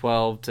pay, like,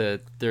 $12 to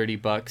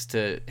 $30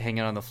 to hang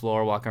out on the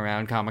floor, walk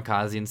around,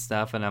 kamikaze and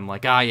stuff, and I'm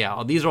like,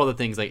 yeah, these are all the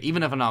things, like,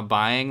 even if I'm not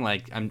buying,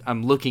 like,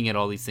 I'm looking at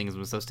all these things,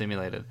 I'm so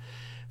stimulated.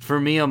 For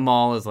me, a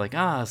mall is like,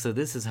 so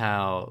this is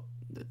how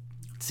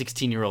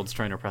 16-year-olds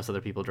trying to impress other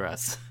people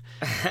dress.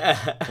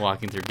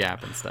 Walking through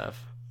Gap and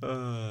stuff.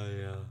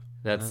 Yeah.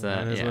 That's,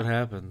 that is yeah. what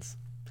happens.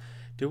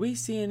 Do we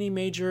see any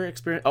major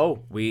experience?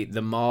 Oh,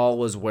 the mall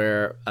was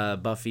where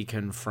Buffy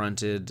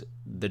confronted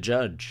the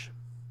judge.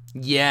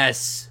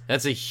 Yes,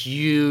 that's a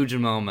huge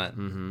moment.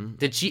 Mm-hmm.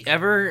 Did she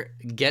ever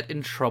get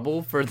in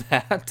trouble for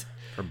that?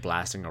 For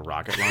blasting a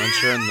rocket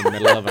launcher in the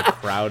middle of a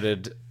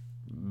crowded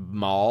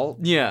mall?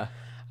 Yeah.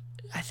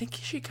 I think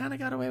she kind of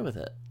got away with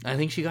it. I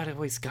think she got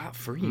away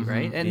scot-free,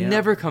 right? It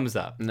never comes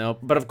up. No,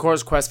 but of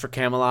course Quest for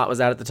Camelot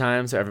was out at the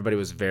time, so everybody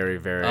was very,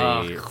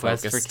 very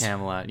Quest focused. for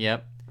Camelot,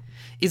 yep.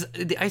 Is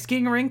the ice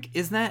skating rink,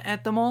 is that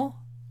at the mall?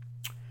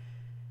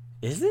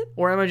 Is it?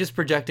 Or am I just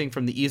projecting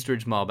from the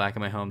Eastridge Mall back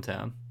in my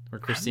hometown, where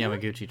Christy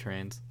Yamaguchi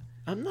trains?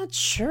 I'm not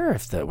sure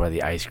if where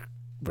the ice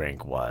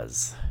rink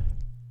was.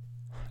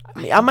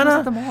 I'm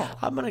at the mall.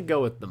 gonna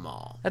go with the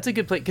mall. That's a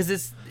good place,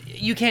 because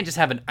you can't just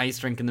have an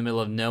ice rink in the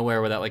middle of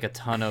nowhere without like a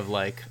ton of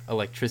like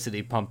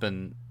electricity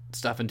pumping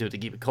stuff into it to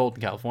keep it cold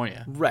in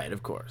California. Right,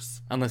 of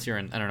course. Unless you're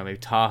in, I don't know, maybe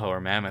Tahoe or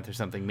Mammoth or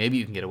something. Maybe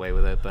you can get away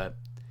with it, but...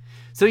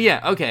 So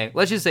yeah, okay,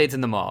 let's just say it's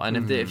in the mall.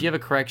 And if you have a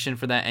correction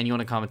for that and you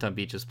want to comment on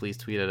beaches, please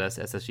tweet at us,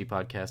 SSG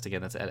Podcast.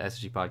 Again, that's at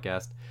SSG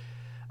Podcast.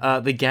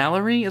 The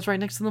gallery is right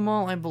next to the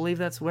mall. I believe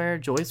that's where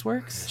Joyce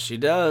works. She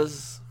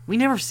does. We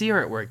never see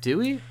her at work, do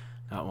we?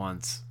 Not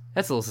once.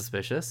 That's a little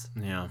suspicious.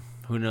 Yeah.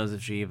 Who knows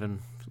if she even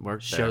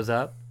works there. Shows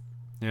up.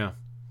 Yeah.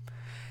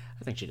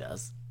 I think she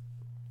does.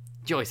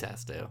 Joyce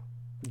has to.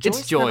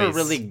 Joyce It's Joyce. never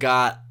really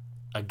got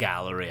a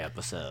gallery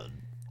episode.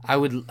 I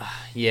would,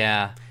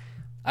 yeah.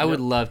 I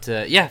would love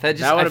to. Yeah,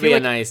 that would be a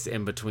nice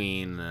in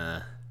between.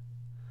 That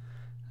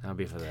would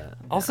be for that.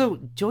 Also,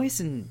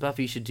 Joyce and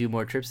Buffy should do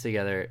more trips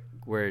together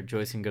where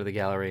Joyce can go to the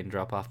gallery and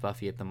drop off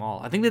Buffy at the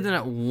mall. I think they've done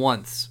it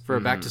once for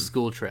a back to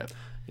school trip.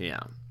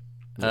 Yeah.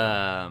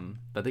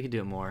 But they could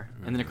do it more.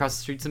 And then across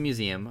the street's a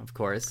museum, of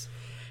course.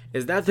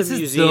 Is that the This is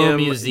museum? the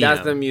museum.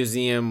 That's the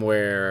museum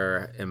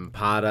where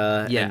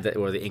Empada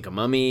or the Inca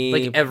mummy,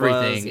 Like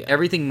everything, was?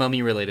 everything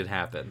mummy related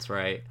happens,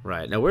 right?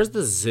 Right. Now, where's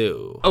the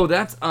zoo? Oh,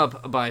 that's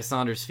up by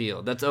Saunders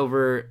Field. That's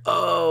over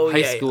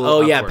High school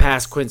Oh, yeah, upwards.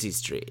 past Quincy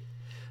Street.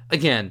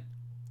 Again,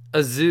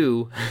 a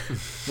zoo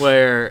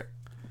where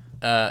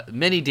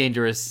many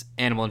dangerous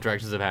animal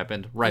interactions have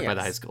happened right by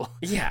the high school.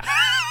 Yeah.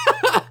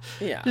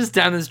 Yeah. Just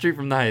down the street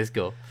from the high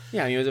school.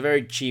 Yeah, I mean, it was a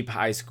very cheap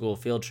high school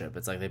field trip.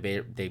 It's like they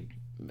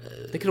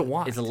could have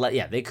walked.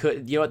 They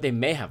could. You know what? They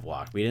may have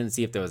walked. We didn't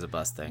see if there was a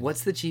bus thing.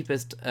 What's the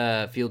cheapest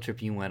field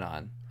trip you went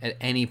on at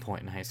any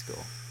point in high school?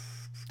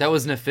 That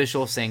was an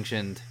official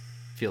sanctioned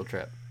field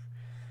trip.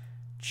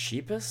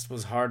 Cheapest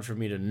was hard for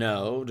me to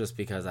know just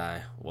because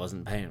I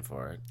wasn't paying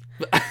for it.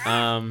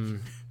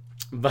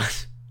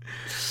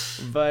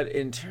 But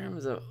in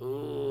terms of,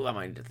 I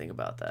might need to think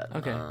about that.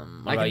 Okay.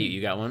 What about you?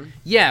 You got one?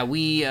 Yeah,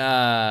 we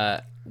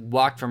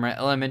walked from our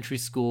elementary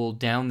school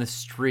down the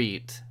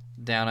street,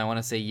 down, I want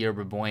to say,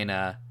 Yerba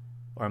Buena,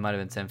 or it might have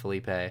been San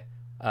Felipe,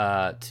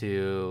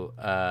 to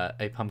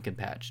a pumpkin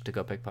patch to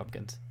go pick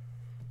pumpkins.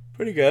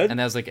 Pretty good. And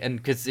that was like, and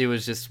because it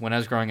was just, when I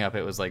was growing up,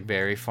 it was like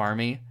very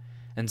farmy.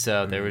 And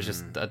so there was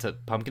just a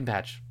pumpkin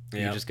patch.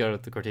 You just go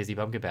to the Cortese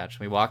pumpkin patch.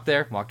 We walked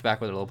there, walked back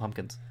with our little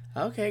pumpkins.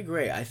 Okay,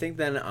 great. I think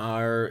then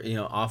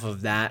off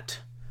of that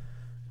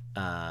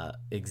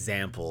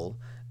example,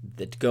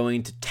 that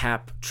going to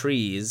tap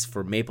trees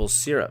for maple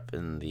syrup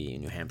in the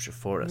New Hampshire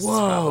forest.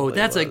 Whoa,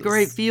 that's a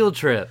great field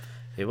trip.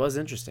 It was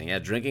interesting. Yeah,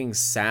 drinking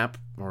sap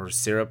or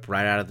syrup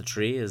right out of the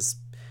tree is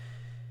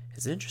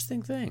an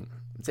interesting thing.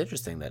 It's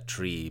interesting that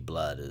tree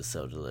blood is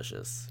so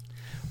delicious.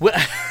 Well,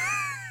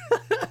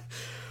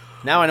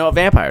 now I know what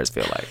vampires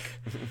feel like.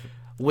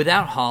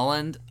 without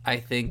Holland, I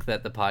think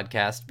that the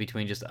podcast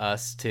between just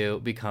us two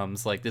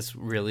becomes like this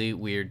really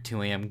weird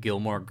 2 a.m.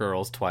 Gilmore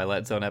Girls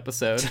Twilight Zone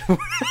episode.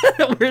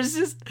 Where it's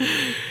just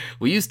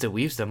we used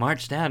to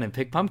march down and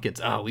pick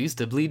pumpkins. Oh, we used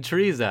to bleed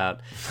trees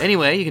out.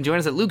 Anyway, you can join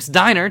us at Luke's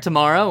Diner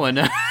tomorrow and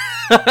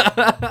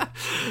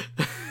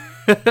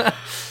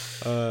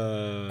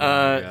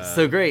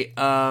so great.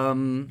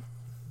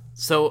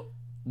 So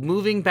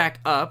moving back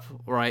up,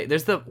 right?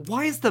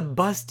 Why is the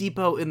bus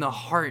depot in the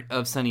heart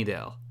of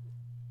Sunnydale?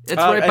 It's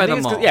right by the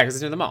mall. Because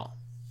it's near the mall.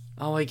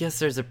 Oh, I guess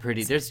there's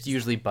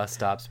usually bus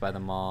stops by the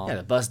mall. Yeah,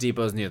 the bus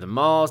depot's near the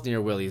mall. It's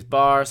near Willie's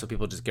Bar, so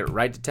people just get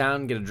right to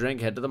town, get a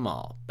drink, head to the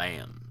mall.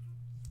 Bam.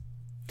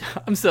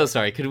 I'm so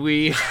sorry. Could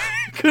we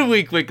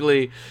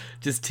quickly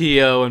just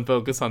TO and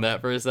focus on that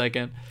for a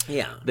second?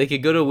 Yeah. They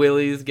could go to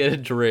Willie's, get a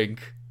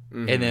drink,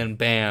 and then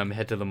bam,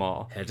 head to the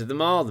mall. Head to the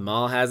mall. The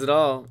mall has it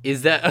all.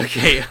 Is that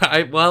okay?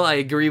 I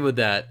agree with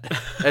that,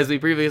 as we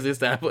previously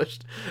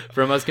established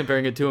from us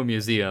comparing it to a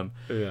museum.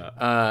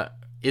 Yeah.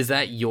 Is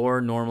that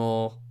your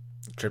normal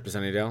Trip to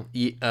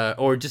Sunnydale?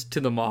 or just to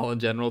the mall in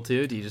general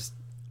too? Do you just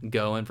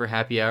go in for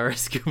happy hour,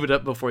 scoop it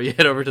up before you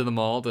head over to the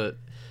mall to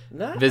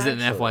visit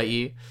an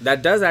FYE?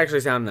 That does actually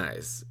sound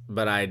nice,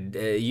 but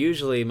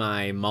usually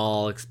my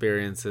mall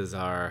experiences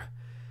are,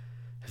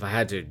 if I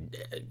had to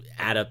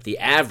add up the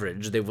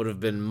average, they would have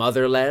been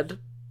mother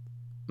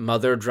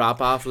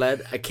drop-off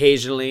led.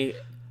 Occasionally,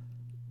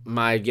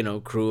 my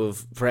crew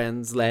of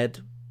friends led,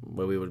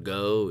 where we would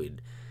go,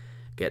 we'd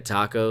get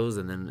tacos,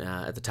 and then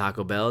at the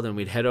Taco Bell, then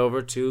we'd head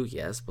over to,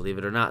 yes, believe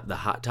it or not, the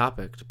Hot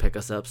Topic to pick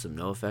us up some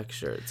NoFX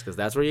shirts, because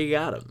that's where you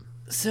got them.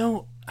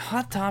 So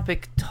Hot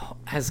Topic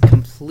has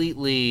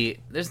completely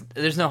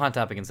there's no Hot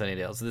Topic in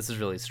Sunnydale, so this is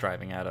really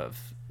striving out of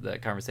the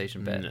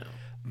conversation bit. No.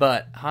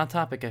 But Hot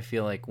Topic, I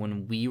feel like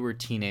when we were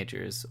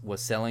teenagers,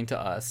 was selling to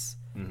us,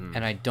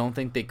 and I don't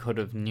think they could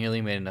have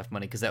nearly made enough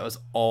money because that was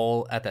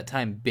all at that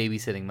time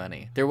babysitting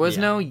money. There was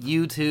no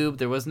YouTube,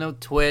 there was no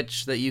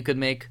Twitch that you could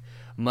make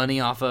money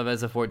off of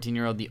as a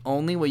 14-year-old. The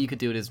only way you could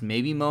do it is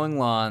maybe mowing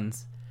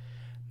lawns,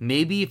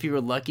 maybe if you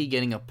were lucky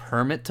getting a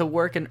permit to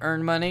work and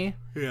earn money.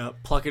 Yeah,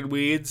 plucking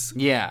weeds.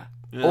 Yeah.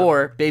 Yeah.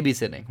 Or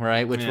babysitting,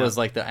 right? Which was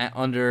like the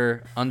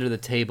under the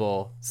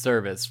table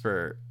service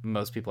for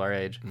most people our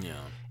age. Yeah.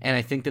 And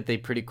I think that they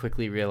pretty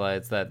quickly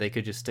realized that they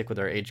could just stick with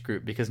our age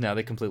group because now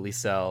they completely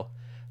sell.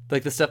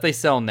 Like the stuff they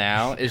sell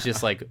now is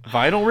just like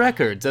vinyl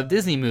records of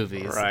Disney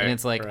movies. Right, and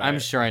it's like, right. I'm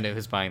sure I know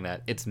who's buying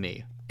that. It's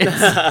me.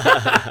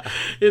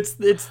 It's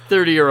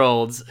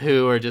 30-year-olds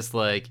who are just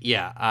like,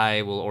 yeah,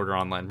 I will order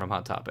online from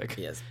Hot Topic.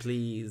 Yes,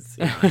 please.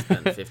 I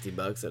spent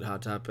 $50 at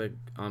Hot Topic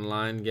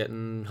online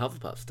getting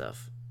Hufflepuff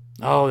stuff.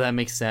 Oh, that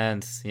makes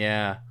sense.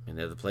 Yeah. And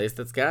they're the place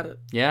that's got it.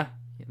 Yeah.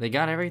 They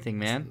got everything,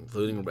 man.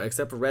 Including,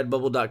 except for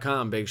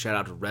Redbubble.com. Big shout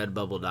out to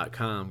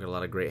Redbubble.com. Got a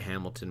lot of great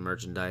Hamilton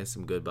merchandise,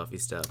 some good Buffy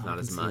stuff. Not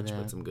as much,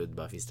 but some good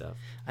Buffy stuff.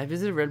 I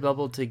visited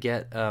Redbubble to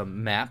get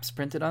maps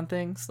printed on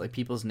things, like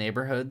people's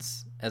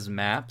neighborhoods as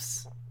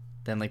maps,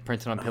 then like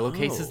printed on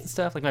pillowcases and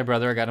stuff. Like my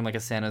brother, I got him like a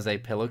San Jose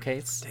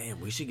pillowcase.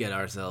 Damn, we should get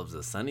ourselves a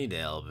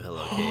Sunnydale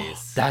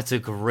pillowcase. That's a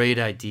great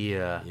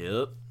idea.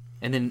 Yep.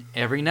 And then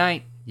every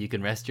night, you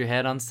can rest your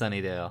head on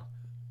Sunnydale.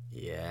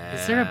 Yeah.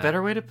 Is there a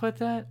better way to put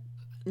that?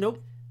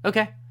 Nope.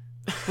 Okay.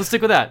 We'll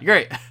stick with that.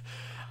 Great.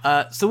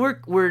 So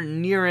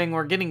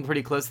we're getting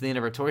pretty close to the end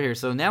of our tour here.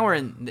 So now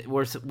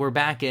we're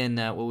back in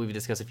what we've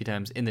discussed a few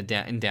times in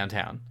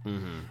downtown.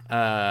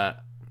 Mm-hmm.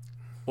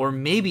 Or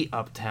maybe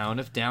uptown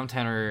if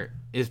downtown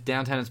is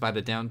by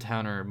the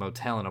Downtowner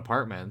Motel and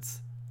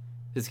Apartments.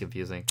 It's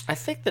confusing. I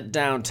think that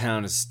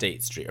downtown is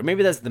State Street, or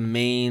maybe that's the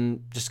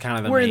main, just kind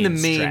of the We're main in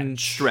the main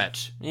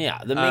stretch. Yeah,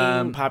 the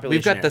main population.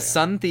 We've got the area.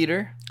 Sun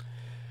Theater.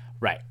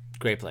 Right.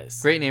 Great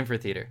place. Great name for a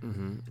theater.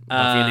 Mm-hmm.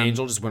 Buffy and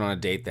Angel just went on a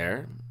date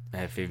there.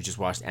 If you've just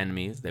watched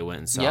Enemies, they went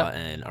and saw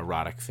an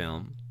erotic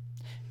film.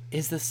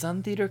 Is the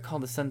Sun Theater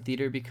called the Sun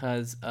Theater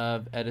because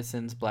of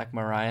Edison's Black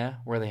Maria,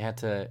 where they had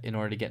to, in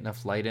order to get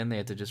enough light in, they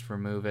had to just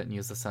remove it and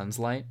use the sun's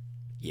light?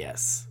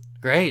 Yes.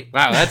 Great.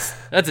 Wow, that's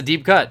a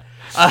deep cut.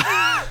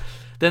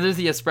 Then there's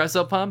the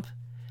Espresso Pump.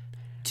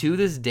 To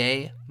this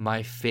day,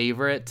 my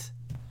favorite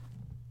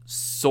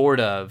sort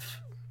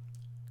of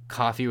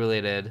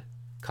coffee-related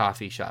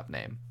coffee shop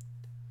name.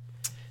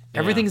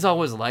 Everything's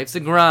always life's a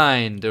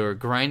grind, or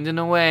grinding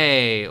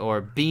away,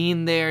 or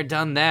been there,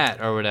 done that,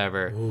 or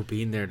whatever. Ooh,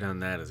 been there, done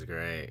that is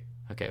great.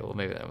 Okay, well,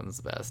 maybe that one's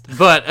the best.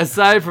 But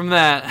aside from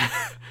that,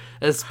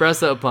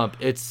 Espresso Pump,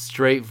 it's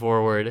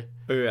straightforward.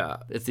 Yeah.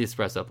 It's the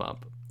Espresso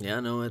Pump.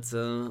 Yeah, no, it's,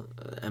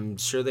 I'm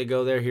sure they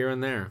go there here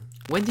and there.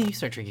 When did you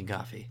start drinking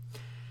coffee?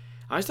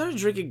 I started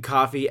drinking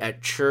coffee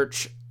at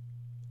church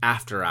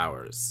after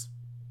hours.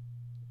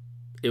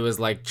 It was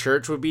like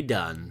church would be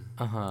done.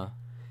 Uh-huh.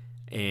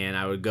 and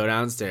I would go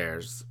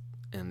downstairs,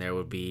 and there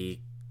would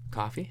be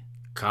Coffee?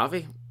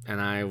 coffee,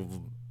 and I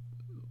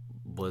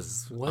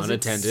was Was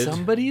unattended. it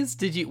somebody's?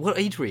 What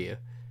age were you?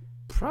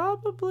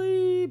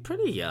 Probably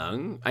pretty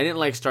young. I didn't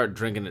like start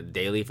drinking it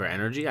daily for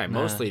energy. I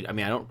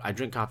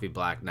drink coffee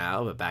black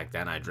now, but back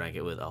then I drank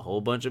it with a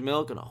whole bunch of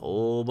milk and a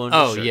whole bunch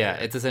of sugar. Yeah,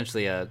 it's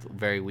essentially a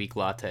very weak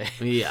latte.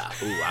 Yeah.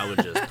 Ooh, I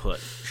would just put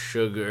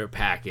sugar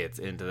packets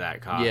into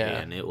that coffee,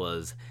 and it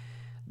was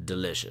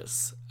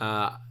delicious.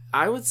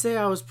 I would say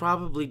I was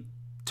probably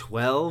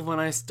 12 when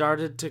I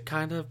started to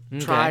kind of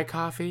try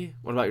coffee.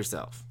 What about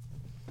yourself?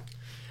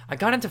 I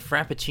got into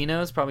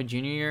Frappuccinos probably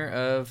junior year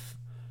of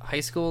high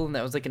school, and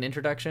that was like an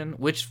introduction,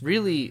 which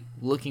really,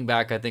 looking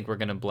back, I think we're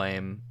going to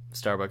blame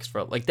Starbucks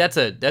for. Like, that's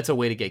a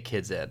way to get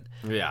kids in.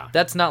 Yeah.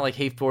 That's not like,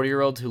 hey,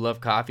 40-year-olds who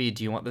love coffee,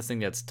 do you want this thing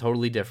that's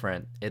totally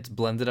different? It's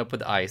blended up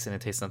with ice, and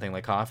it tastes nothing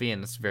like coffee,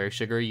 and it's very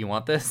sugary. You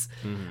want this?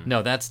 Mm-hmm.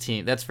 No,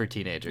 that's for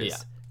teenagers.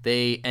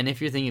 Yeah. And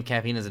if you're thinking of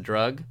caffeine as a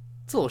drug,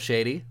 it's a little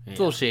shady. It's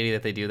a little shady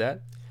that they do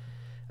that.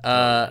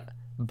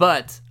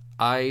 But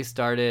I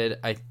started,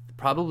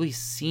 probably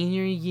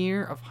senior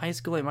year of high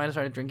school, I might have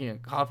started drinking a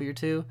coffee or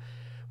two.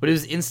 But it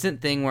was an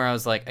instant thing where I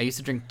was like, I used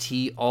to drink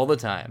tea all the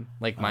time.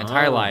 Like, my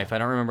entire life. I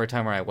don't remember a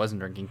time where I wasn't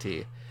drinking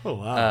tea. Oh,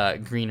 wow.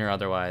 Green or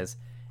otherwise.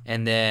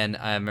 And then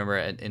I remember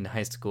in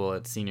high school,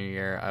 at senior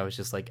year, I was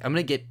just like, I'm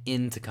going to get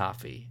into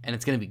coffee. And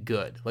it's going to be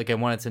good. Like, I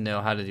wanted to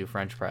know how to do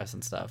French press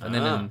and stuff. And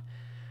then in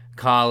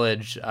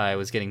college, I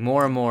was getting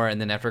more and more.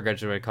 And then after I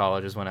graduated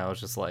college is when I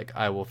was just like,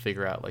 I will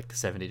figure out, like,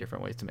 70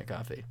 different ways to make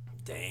coffee.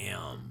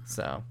 Damn.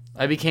 So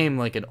I became,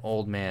 like, an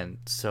old man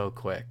so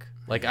quick.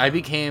 Like, I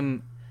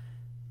became...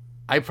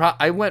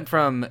 I went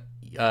from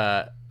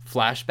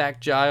flashback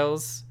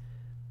Giles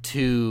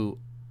to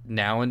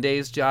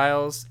nowadays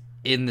Giles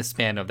in the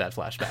span of that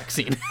flashback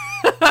scene.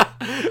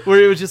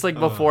 Where it was just like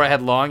before I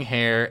had long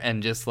hair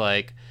and just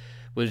like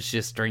was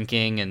just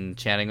drinking and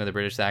chatting with a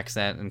British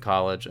accent in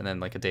college, and then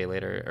like a day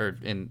later,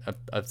 or in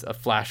a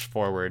flash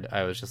forward,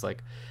 I was just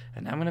like,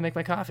 and now I'm going to make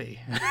my coffee.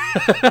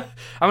 I'm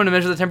going to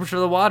measure the temperature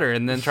of the water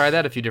and then try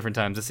that a few different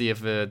times to see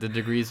if the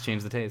degrees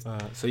change the taste.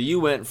 So you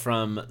went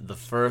from the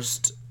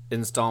first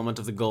installment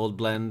of the Gold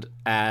Blend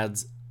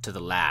ads to the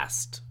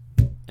last.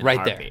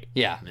 Right there.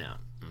 Yeah.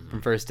 Mm-hmm.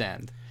 From first to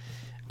end.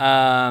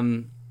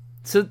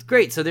 So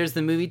great. So there's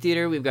the movie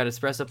theater. We've got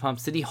Espresso Pump,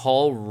 City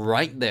Hall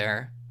right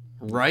there,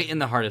 right in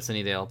the heart of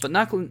Sunnydale, but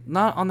not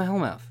on the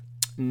Hellmouth.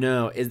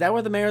 No. Is that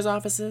where the mayor's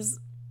office is?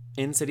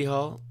 In City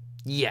Hall?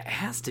 Yeah, it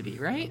has to be,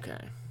 right?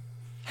 Okay.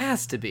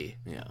 Has to be.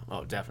 Yeah.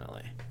 Oh,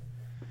 definitely.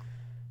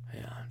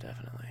 Yeah,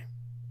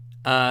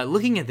 definitely.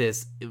 Looking at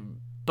this,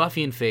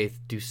 Buffy and Faith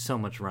do so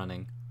much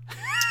running.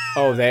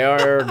 Oh, they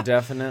are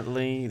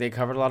definitely... They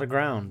covered a lot of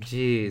ground.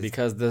 Jeez.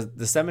 Because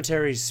the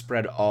cemeteries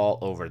spread all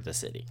over the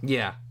city.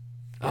 Yeah.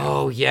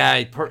 Oh,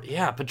 yeah.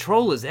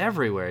 Patrol is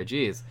everywhere.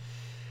 Jeez.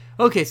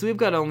 Okay, so we've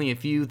got only a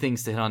few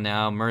things to hit on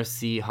now.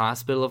 Mercy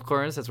Hospital, of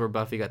course. That's where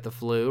Buffy got the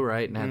flu,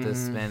 right? And had to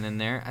spend in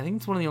there. I think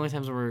it's one of the only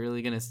times where we're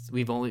really going to...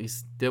 We've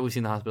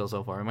seen the hospital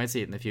so far. We might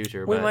see it in the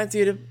future. We might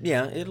see it...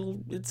 Yeah,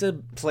 it's a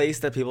place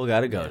that people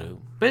got to go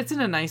to. But it's in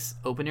a nice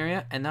open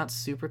area and not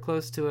super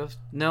close to a...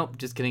 Nope,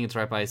 just kidding. It's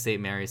right by St.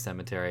 Mary's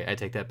Cemetery. I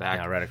take that back.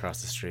 Yeah, right across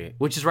the street.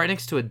 Which is right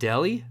next to a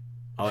deli.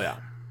 Oh, yeah.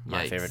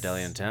 My favorite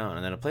deli in town.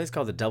 And then a place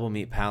called the Double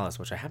Meat Palace,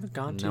 which I haven't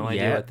gone to yet. No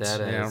idea what that is.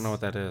 Yeah, I don't know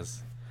what that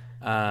is.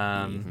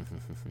 And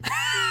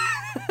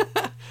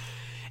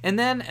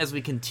then as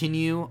we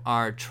continue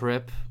our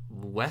trip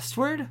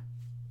westward,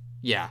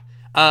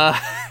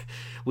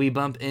 we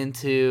bump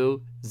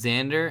into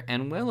Xander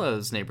and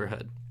Willow's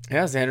neighborhood.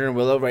 Yeah, Xander and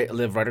Willow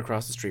live right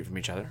across the street from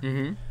each other.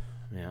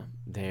 Mm-hmm. Yeah,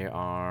 they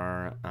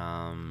are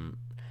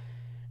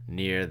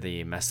near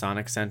the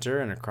Masonic Center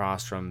and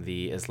across from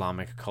the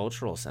Islamic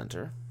Cultural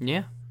Center.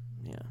 Yeah.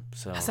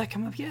 So has that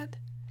come up yet?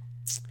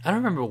 I don't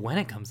remember when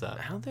it comes up.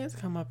 I don't think it's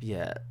come up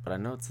yet, but I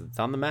know it's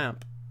on the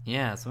map.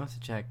 Yeah, so I have to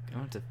check. I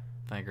want to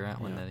figure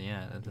out when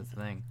that's the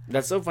thing.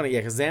 That's so funny,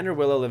 because Xander and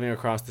Willow living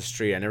across the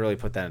street, I never really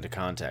put that into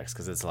context,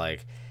 because it's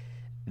like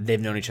they've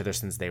known each other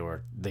since they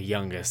were the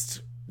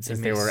youngest.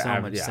 Since they were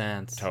so much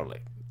sense. Totally.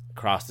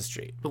 Across the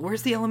street. But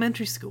where's the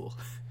elementary school?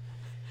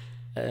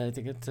 I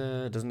think it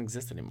doesn't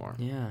exist anymore.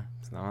 Yeah.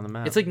 It's not on the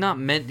map. It's like not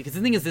meant, because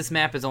the thing is, this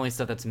map is only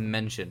stuff that's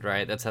mentioned,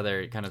 right? That's how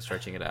they're kind of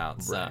stretching it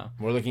out. So right.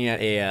 We're looking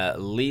at a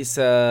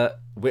Lisa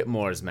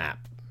Whitmore's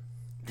map.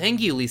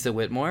 Thank you, Lisa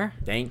Whitmore.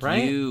 Thank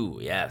you.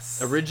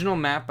 Yes. Original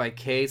map by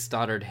Kay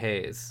Stoddard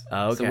Hayes.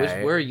 Okay. So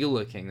where are you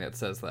looking that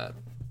says that?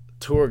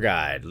 Tour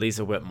guide,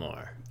 Lisa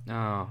Whitmore.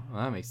 Oh,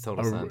 well, that makes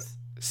total sense.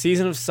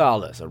 Season of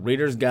Solace, a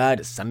reader's guide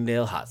to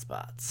Sunnydale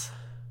hotspots.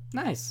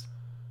 Nice.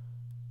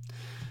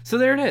 So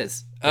there it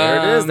is. There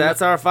it is.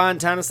 That's our fine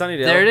town of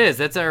Sunnydale. There it is.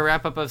 That's our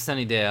wrap-up of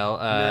Sunnydale.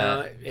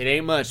 No, it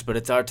ain't much, but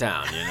it's our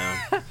town, you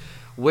know?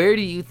 Where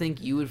do you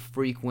think you would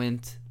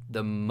frequent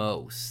the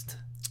most?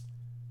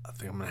 I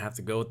think I'm going to have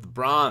to go with the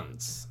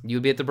Bronze. You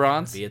would be at the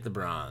Bronze? Be at the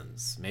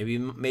Bronze.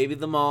 Maybe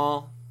the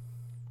mall.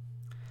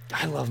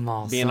 I love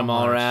malls. Being a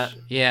mall rat.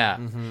 Yeah.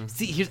 Mm-hmm.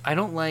 See, I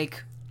don't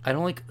like I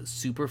don't like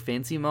super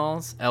fancy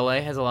malls.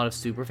 LA has a lot of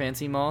super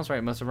fancy malls,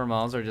 right? Most of our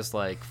malls are just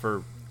like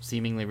for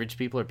seemingly rich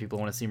people or people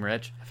who want to seem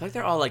rich. I feel like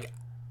they're all like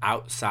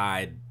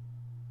outside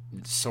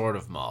sort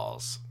of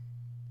malls.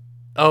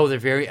 Oh, they're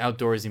very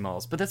outdoorsy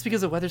malls, but that's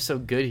because the weather's so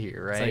good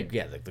here, right? It's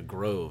like like the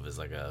Grove is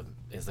like a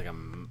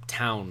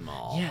town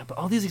mall. Yeah, but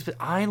all these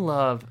I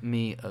love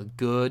me a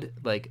good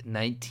like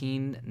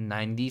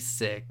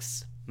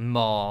 1996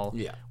 mall.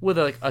 Yeah. With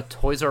like a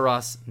Toys R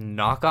Us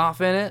knockoff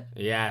in it.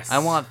 Yes. I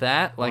want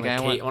that. Like I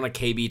want a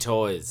KB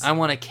Toys. I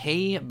want a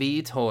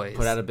KB Toys.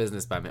 Put out of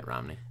business by Mitt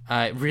Romney.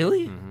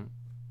 Really? Mm-hmm.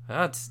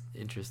 That's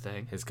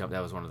interesting.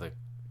 That was one of the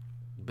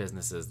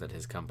businesses that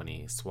his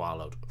company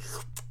swallowed.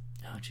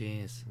 Oh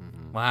jeez.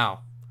 Mm-hmm.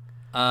 Wow.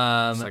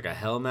 It's like a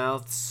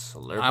hellmouth.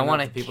 I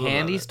want a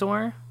candy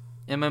store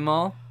in my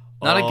mall.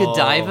 Not a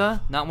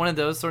Godiva, not one of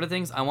those sort of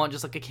things. I want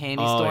just like a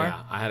candy store.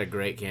 Yeah. I had a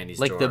great candy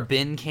store. Like the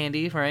bin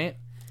candy, right?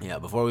 Yeah,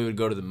 before we would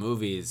go to the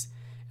movies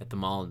at the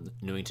mall in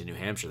Newington, New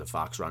Hampshire, the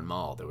Fox Run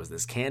Mall, there was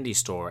this candy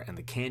store, and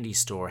the candy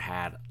store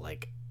had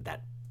like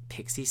that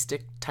pixie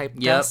stick type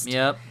dust.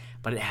 Yep.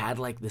 But it had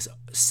like this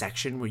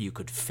section where you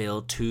could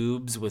fill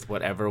tubes with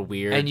whatever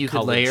weird and you could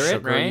colored layer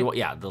sugar it, right?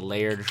 Yeah, the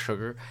layered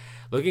sugar.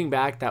 Looking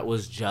back, that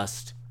was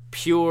just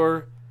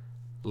pure,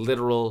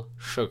 literal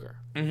sugar.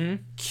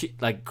 Mm-hmm.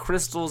 Like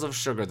crystals of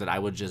sugar that I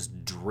would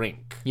just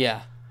drink.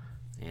 Yeah.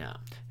 Yeah.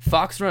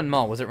 Fox Run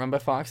Mall, was it run by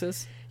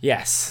Foxes?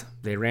 Yes,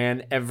 they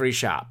ran every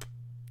shop.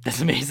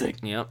 That's amazing.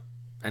 Yep.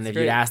 And if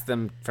great. you'd ask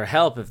them for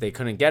help, if they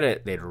couldn't get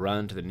it, they'd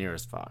run to the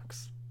nearest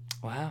Fox.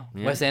 Wow.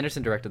 Yeah. Wes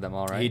Anderson directed them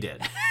all, right? He did.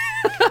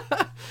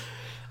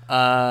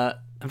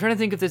 I'm trying to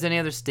think if there's any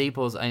other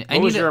staples.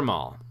 What was your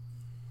mall?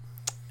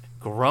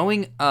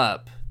 Growing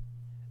up,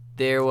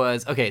 there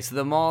was... Okay, so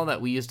the mall that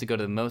we used to go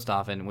to the most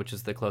often, which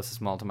is the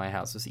closest mall to my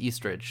house, was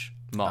Eastridge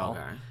Mall.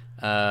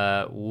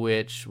 Okay.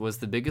 Which was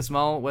the biggest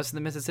mall west of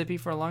the Mississippi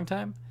for a long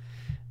time,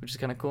 which is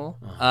kind of cool.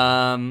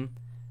 Uh-huh.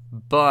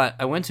 But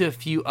I went to a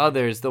few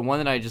others. The one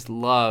that I just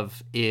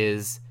love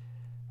is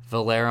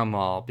Valera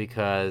Mall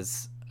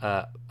because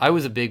I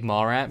was a big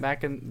mall rat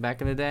back in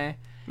the day.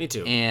 Me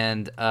too.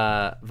 And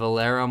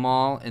Valera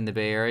Mall in the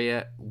Bay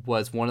Area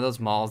was one of those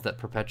malls that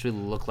perpetually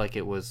looked like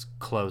it was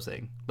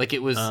closing. Like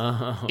it was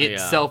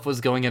itself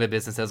was going out of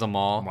business as a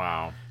mall.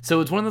 Wow. So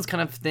it's one of those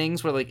kind of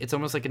things where like it's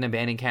almost like an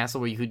abandoned castle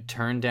where you could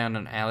turn down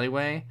an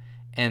alleyway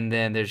and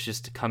then there's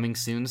just coming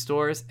soon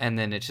stores and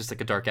then it's just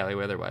like a dark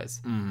alleyway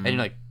otherwise. And you're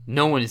like,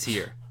 no one is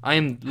here. I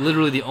am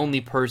literally the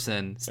only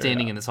person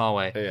standing in this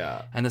hallway.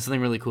 Yeah. And there's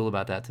something really cool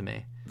about that to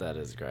me. That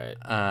is great.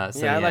 I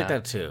like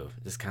that too.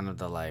 Just kind of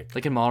the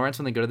like in mall rents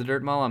when they go to the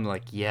dirt mall, I'm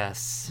like,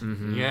 yes.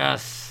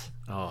 Yes.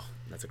 Oh,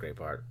 that's a great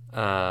part.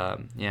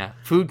 Yeah.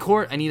 Food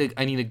court. I need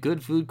a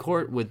good food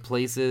court with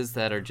places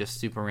that are just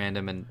super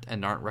random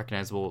and aren't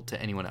recognizable to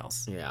anyone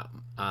else. Yeah.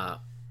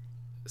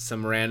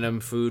 Some random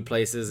food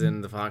places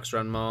in the Fox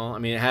Run Mall. I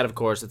mean, it had, of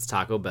course, it's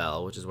Taco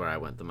Bell, which is where I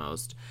went the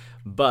most.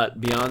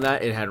 But beyond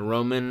that, it had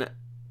Roman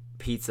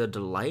Pizza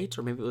Delight,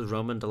 or maybe it was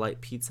Roman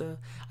Delight Pizza.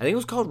 I think it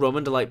was called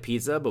Roman Delight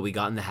Pizza, but we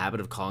got in the habit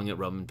of calling it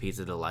Roman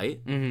Pizza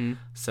Delight. Mm-hmm.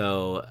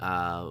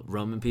 So,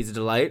 Roman Pizza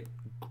Delight.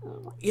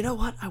 You know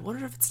what? I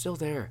wonder if it's still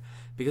there.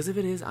 Because if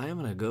it is, I am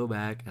going to go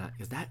back.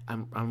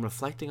 I'm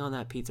reflecting on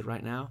that pizza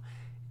right now.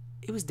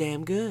 It was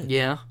damn good.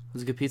 Yeah. It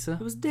was a good pizza?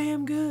 It was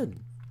damn good.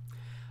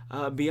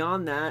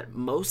 Beyond that,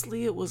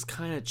 mostly it was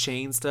kind of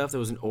chain stuff. There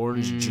was an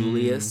Orange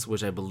Julius,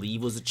 which I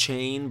believe was a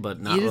chain, but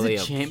not really a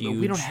chain, huge...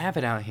 but we don't have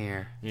it out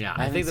here. Yeah,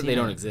 I think that they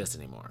don't exist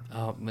anymore.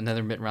 Oh,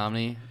 another Mitt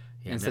Romney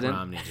incident? Mitt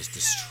Romney just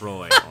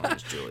destroyed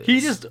Orange Julius. He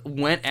just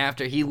went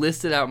after... He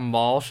listed out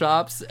mall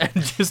shops and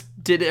just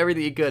did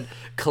everything he could.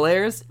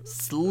 Claire's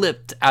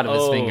slipped out of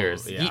his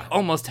fingers. Yeah. He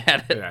almost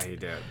had it. Yeah, he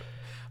did.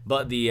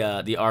 But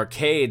the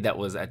arcade that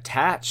was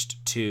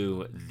attached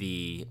to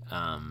the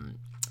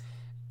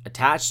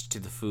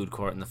food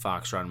court in the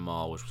Fox Run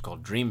Mall, which was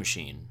called Dream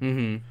Machine.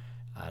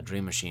 Mm-hmm.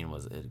 Dream Machine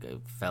it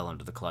fell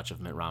under the clutch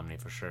of Mitt Romney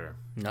for sure.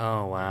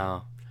 Oh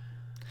wow!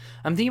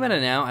 I'm thinking about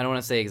it now. I don't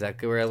want to say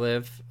exactly where I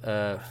live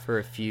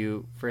for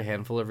a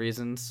handful of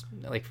reasons,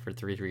 like for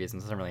 3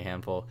 reasons. It's not really a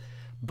handful,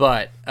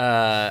 but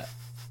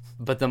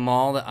the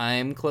mall that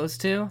I'm close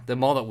to, the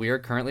mall that we are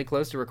currently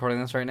close to, recording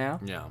this right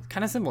now,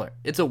 kind of similar.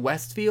 It's a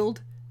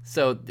Westfield,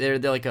 so they're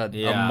like a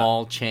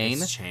mall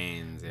chain. It's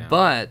chains, yeah.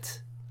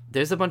 But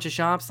there's a bunch of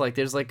shops, like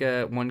there's like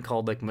a one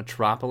called like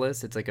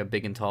Metropolis. It's like a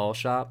big and tall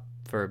shop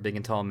for big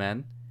and tall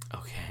men.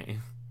 Okay.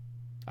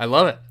 I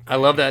love it. I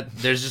love that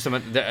there's just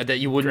that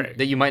you wouldn't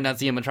that you might not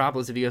see in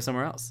Metropolis if you go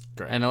somewhere else.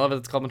 Great. And I love that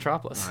it's called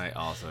Metropolis. I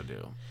also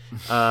do.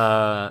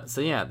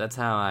 So yeah, that's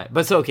how I.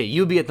 But so okay,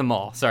 you'd be at the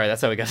mall. Sorry,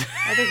 that's how we got.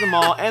 I think the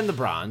mall and the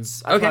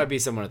Bronze. I'd probably be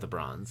somewhere at the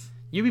Bronze.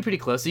 You'd be pretty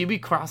close. So you'd be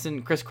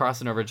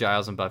crisscrossing over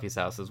Giles and Buffy's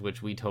houses,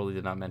 which we totally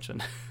did not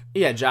mention.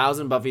 Yeah, Giles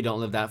and Buffy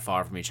don't live that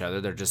far from each other.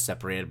 They're just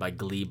separated by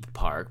Glebe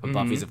Park. But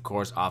Buffy's, of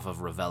course, off of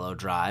Ravello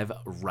Drive.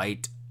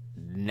 Right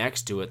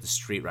next to it, the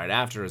street right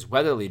after, is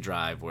Weatherly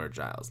Drive, where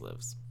Giles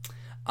lives.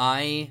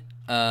 I,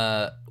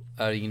 a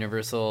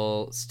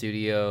Universal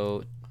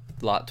Studio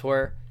lot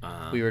tour.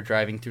 We were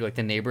driving through like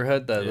the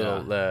neighborhood,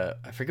 the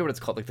I forget what it's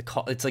called, like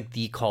it's like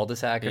the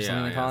cul-de-sac or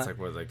something they call it. It's like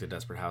what the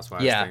Desperate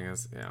Housewives thing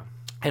is. Yeah.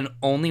 And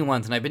only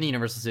once, and I've been to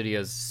Universal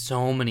Studios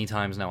so many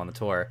times now on the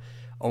tour,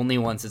 only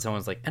once did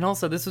someone's like, and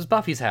also this was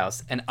Buffy's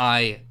house, and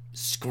I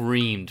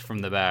screamed from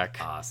the back.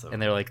 Awesome.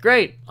 And they were like,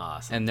 great.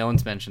 Awesome. And no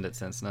one's mentioned it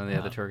since, none of the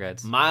other tour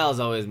guides. Miles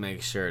always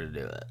makes sure to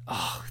do it.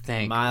 Oh,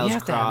 thank Miles you.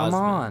 Have to have him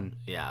on.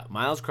 Yeah,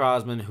 Miles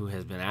Crosman, who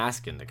has been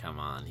asking to come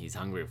on. He's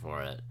hungry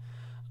for it.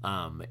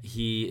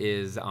 He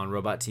is on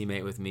Robot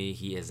Teammate with me.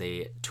 He is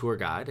a tour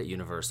guide at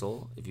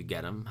Universal. If you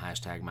get him,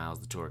 hashtag Miles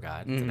the tour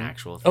guide. It's an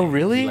actual thing. Oh,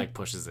 really? He like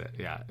pushes it.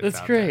 Yeah,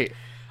 That's great.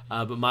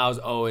 But Miles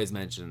always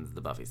mentions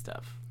the Buffy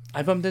stuff.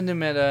 I bumped into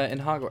him in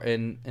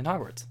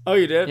Hogwarts. Oh,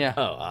 you did? Yeah.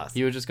 Oh, awesome.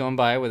 He was just going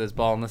by with his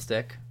ball and the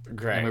stick.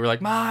 Great. And we were like,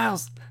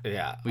 Miles!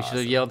 Yeah. We should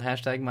have yelled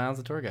hashtag Miles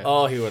the tour guide.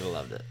 Oh, he would have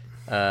loved it.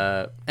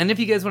 And if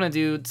you guys want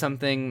to do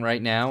something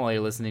right now while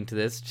you're listening to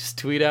this, just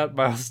tweet out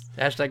Miles,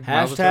 hashtag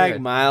Miles the tour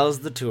guide. Miles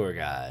the tour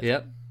guide.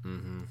 Yep.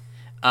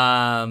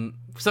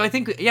 So I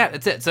think,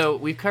 that's it. So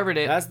we've covered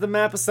it. That's the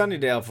map of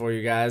Sunnydale for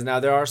you guys. Now,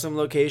 there are some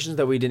locations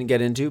that we didn't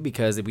get into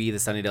because we, the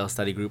Sunnydale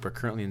Study Group, are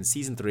currently in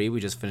Season 3.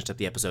 We just finished up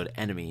the episode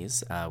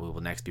Enemies. We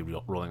will next be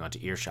rolling onto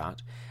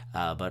Earshot.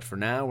 But for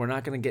now, we're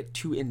not going to get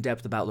too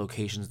in-depth about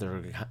locations that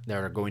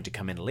are going to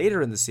come in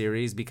later in the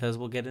series because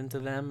we'll get into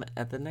them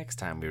at the next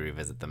time we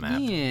revisit the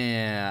map.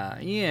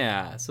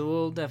 Yeah. So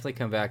we'll definitely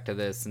come back to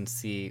this and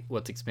see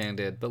what's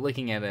expanded. But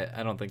looking at it,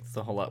 I don't think there's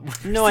a whole lot more.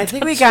 No, I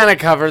think we kind of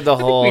covered the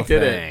whole we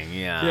did thing. It.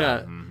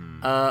 Yeah.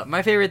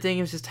 My favorite thing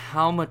is just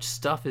how much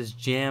stuff is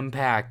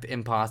jam-packed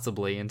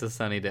impossibly into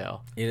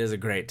Sunnydale. It is a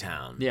great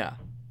town. Yeah.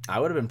 I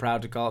would have been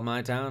proud to call it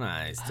my town.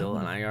 It is our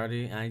town.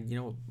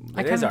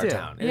 It is our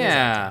town.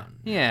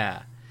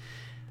 Yeah.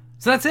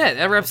 So that's it.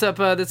 That wraps up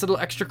this little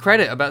extra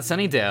credit about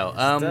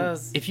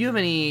Sunnydale. If you have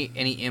any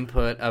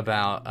input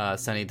about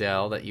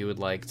Sunnydale that you would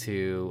like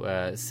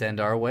to send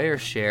our way or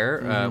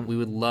share, we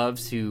would love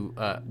to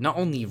not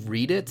only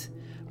read it,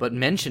 but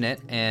mention it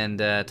and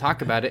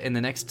talk about it in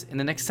the next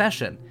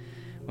session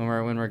when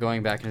we're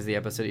going back into the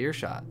episode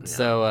Earshot. Yeah.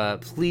 So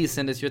please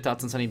send us your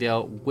thoughts on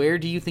Sunnydale. Where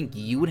do you think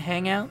you would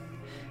hang out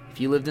if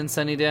you lived in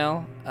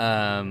Sunnydale?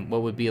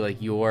 What would be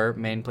like your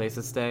main place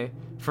to stay?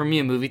 For me,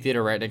 a movie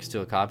theater right next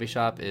to a coffee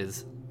shop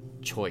is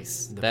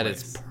choice. That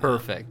is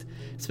perfect.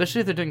 Yeah. Especially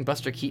if they're doing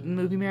Buster Keaton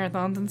movie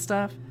marathons and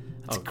stuff.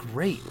 It's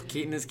great.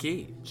 Keaton is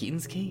key.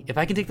 Keaton's key. If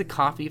I can take the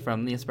coffee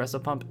from the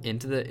espresso pump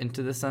into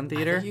the Sun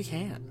Theater, I think you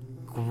can.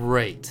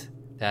 Great.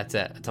 That's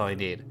it. That's all I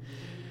need.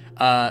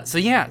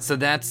 So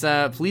that's,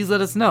 please let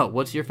us know.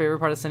 What's your favorite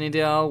part of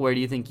Sunnydale? Where do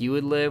you think you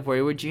would live?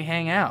 Where would you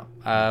hang out?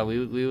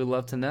 We would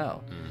love to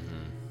know.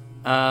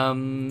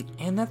 And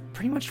that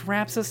pretty much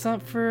wraps us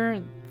up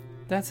for,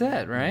 that's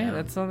it, right?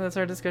 Yeah. That's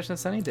our discussion of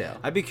Sunnydale.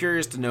 I'd be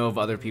curious to know of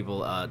other people,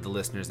 the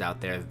listeners out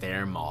there,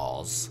 their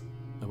malls.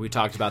 We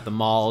talked about the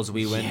malls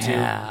we went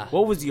to.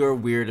 What was your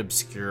weird,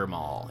 obscure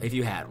mall, if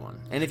you had one?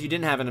 And if you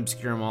didn't have an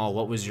obscure mall,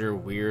 what was your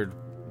weird,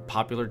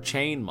 popular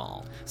chain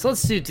mall? So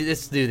let's do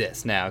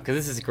this now, because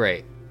this is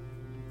great.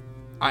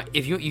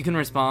 If you can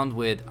respond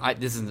with,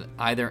 this is an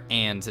either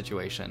and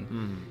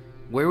situation.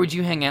 Where would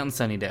you hang out in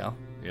Sunnydale?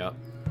 Yep.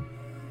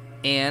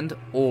 And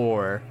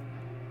or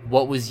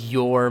what was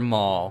your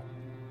mall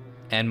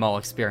and mall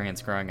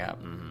experience growing up?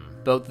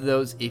 Both of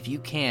those, if you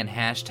can,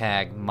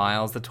 hashtag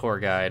Miles the tour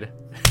guide.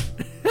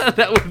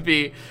 That would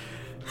be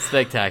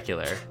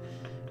spectacular.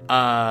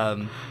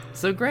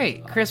 So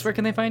great. Chris, where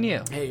can they find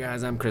you? Hey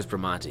guys, I'm Chris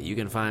Bramante. You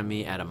can find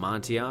me at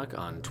Amontiac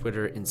on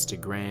Twitter,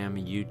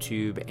 Instagram,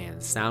 YouTube,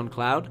 and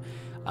SoundCloud.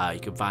 You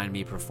can find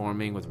me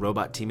performing with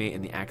Robot Teammate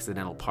in the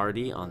Accidental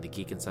Party on the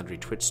Geek and Sundry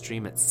Twitch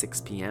stream at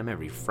 6 p.m.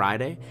 every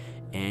Friday.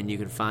 And you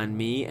can find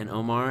me and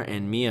Omar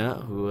and Mia,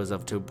 who is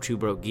of Two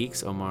Broke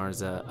Geeks,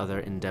 Omar's other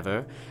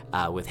endeavor,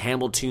 with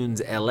Hamiltunes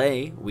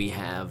LA. We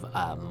have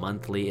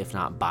monthly, if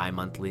not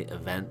bi-monthly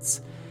events,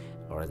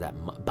 or is that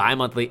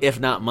bi-monthly, if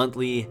not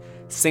monthly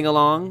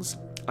sing-alongs.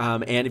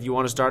 And if you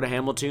want to start a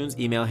Hamiltunes,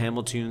 email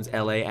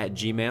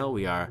hamiltunesla@gmail.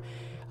 We are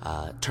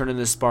turning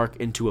this spark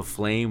into a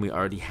flame.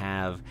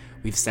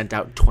 We've sent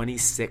out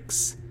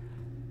 26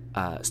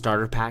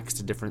 starter packs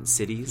to different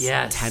cities.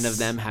 Yes. 10 of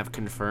them have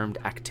confirmed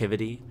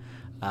activity.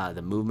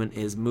 The movement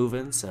is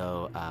moving,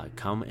 so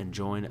come and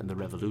join the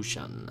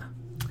revolution.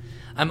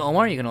 I'm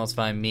Omar. You can also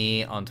find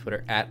me on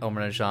Twitter at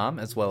Omar Najam,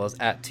 as well as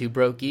at Two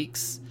Broke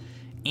Geeks.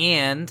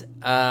 And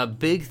a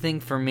big thing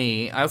for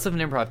me, I also have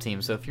an improv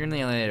team, so if you're in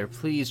the LA area,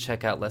 please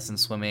check out Lesson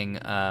Swimming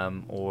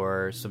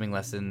or Swimming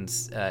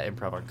Lessons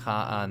Improv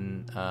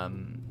on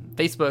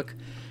Facebook,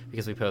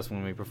 because we post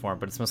when we perform.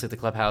 But it's mostly at the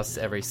Clubhouse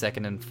every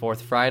second and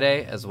fourth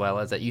Friday, as well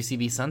as at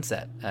UCB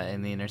Sunset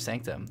in the Inner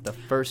Sanctum, the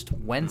first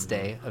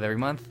Wednesday of every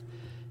month.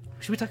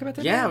 Should we talk about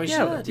that? Yeah, we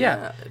should.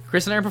 Yeah.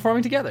 Chris and I are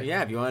performing together.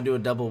 Yeah, if you want to do a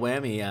double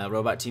whammy,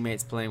 Robot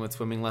Teammates playing with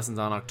Swimming Lessons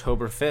on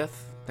October 5th.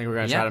 I think we're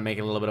going to try to make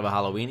it a little bit of a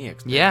Halloween-y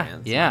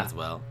experience as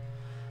well.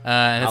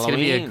 And it's going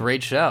to be a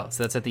great show.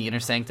 So that's at the Inner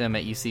Sanctum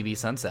at UCB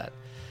Sunset.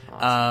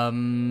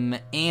 And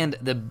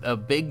a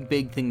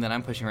big thing that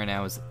I'm pushing right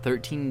now is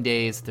 13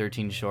 Days,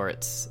 13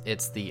 Shorts.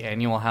 It's the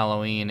annual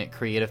Halloween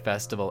creative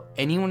festival.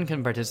 Anyone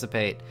can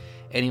participate.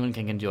 Anyone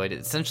can enjoy it.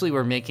 Essentially,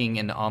 we're making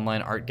an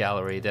online art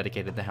gallery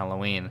dedicated to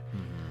Halloween.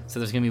 So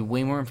there's going to be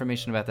way more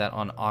information about that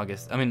on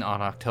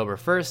October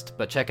 1st.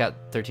 But check out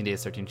 13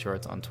 Days, 13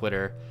 Shorts on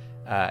Twitter.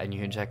 And you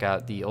can check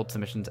out the old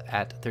submissions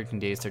at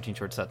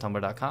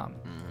 13days13shorts.tumblr.com.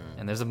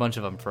 And there's a bunch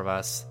of them for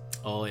us.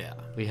 Oh, yeah.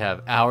 We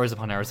have hours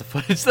upon hours of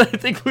footage that I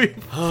think we've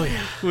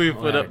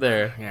put up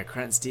there. Yeah,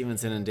 Trent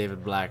Stevenson and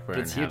David Blackburn.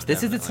 It's huge.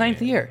 This is its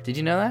 9th year. Did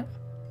you know that?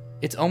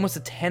 It's almost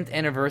the 10th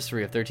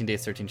anniversary of 13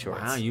 Days, 13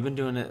 Shorts. Wow, you've been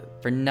doing it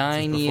for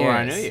 9 years. Before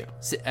I knew you.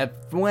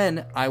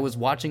 When I was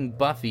watching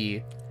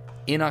Buffy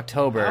in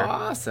October. Oh,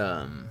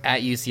 awesome.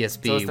 At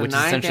UCSB, so it's the which is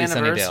 9th essentially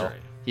anniversary.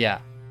 Sunnydale.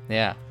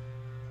 Yeah.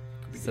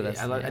 So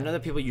that's, I know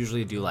that people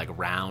usually do like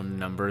round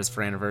numbers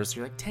for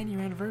anniversary, like 10-year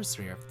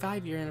anniversary or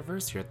 5-year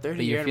anniversary or 30-year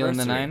anniversary. You're feeling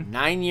the 9?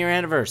 9-year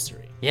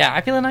anniversary. Yeah,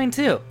 I feel a 9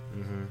 too.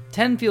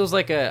 10 feels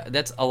like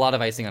that's a lot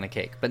of icing on a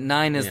cake, but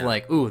 9 is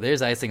like, ooh,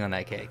 there's icing on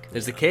that cake.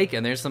 There's a cake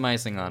and there's some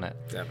icing on it.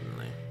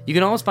 Definitely. You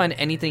can always find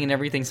anything and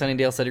everything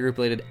Sunnydale Study Group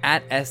related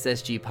at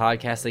SSG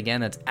Podcast.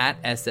 Again, that's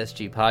at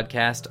SSG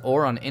Podcast,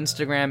 or on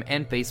Instagram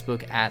and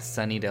Facebook at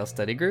Sunnydale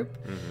Study Group.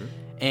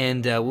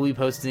 And we'll be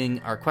posting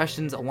our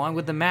questions along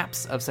with the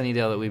maps of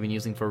Sunnydale that we've been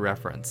using for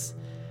reference.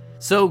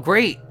 So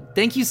great.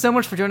 Thank you so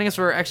much for joining us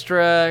for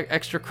our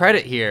extra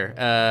credit here.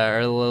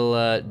 Our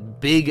little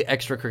big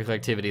extracurricular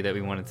activity that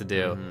we wanted to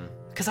do.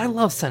 Because I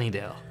love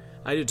Sunnydale.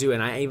 I do too,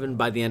 and I even,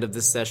 by the end of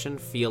this session,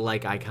 feel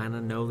like I kind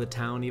of know the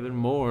town even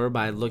more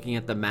by looking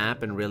at the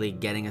map and really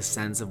getting a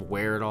sense of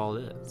where it all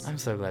is. I'm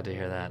so glad to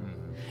hear that.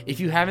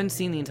 If you haven't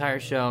seen the entire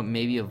show,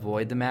 maybe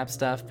avoid the map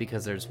stuff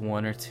because there's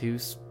 1 or 2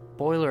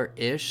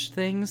 spoiler-ish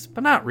things,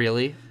 but not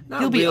really.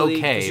 You'll be okay.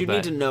 Because you but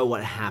need to know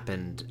what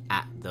happened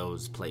at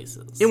those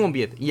places. It won't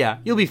be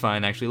you'll be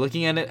fine, actually.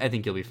 Looking at it, I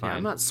think you'll be fine. Yeah,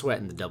 I'm not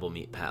sweating the Double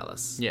Meat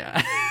Palace.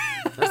 Yeah.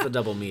 That's the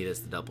double meat, it's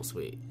the double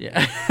sweet. Yeah.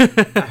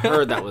 I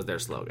heard that was their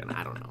slogan.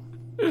 I don't know.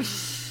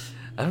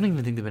 I don't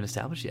even think they've been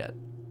established yet.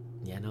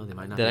 Yeah, no, they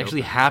might not. That be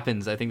actually open.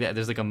 happens. I think that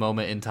there's like a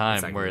moment in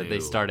time like where new. they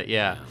start it.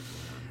 Yeah.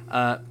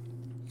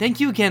 Thank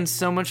you again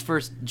so much for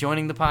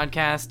joining the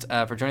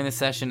podcast, for joining the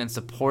session and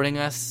supporting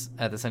us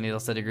at the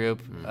Sunnydale Study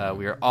Group.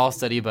 We are all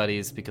study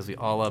buddies because we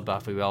all love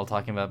Buffy. We're all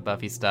talking about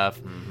Buffy stuff.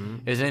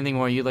 If there's anything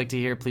more you'd like to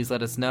hear, please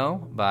let us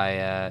know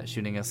by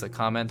shooting us a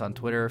comment on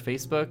Twitter or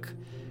Facebook.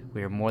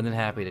 We are more than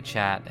happy to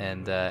chat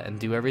and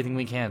do everything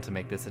we can to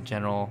make this a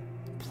general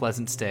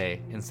pleasant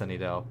stay in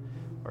Sunnydale.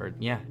 Or,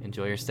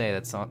 enjoy your stay.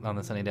 That's on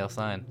the Sunnydale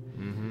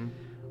sign.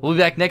 We'll be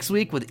back next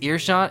week with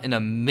Earshot, an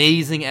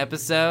amazing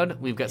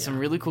episode. We've got some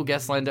really cool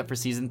guests lined up for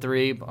season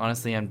 3.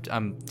 Honestly,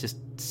 I'm just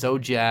so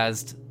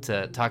jazzed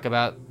to talk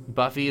about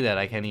Buffy that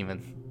I can't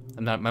even.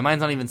 My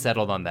mind's not even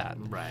settled on that.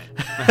 Right.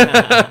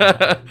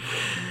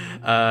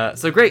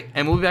 So great,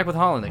 and we'll be back with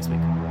Holland next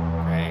week.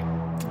 Great.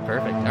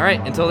 Perfect. All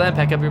right. Until then,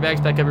 pack up your bags,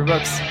 pack up your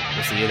books.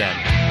 We'll see you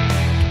then.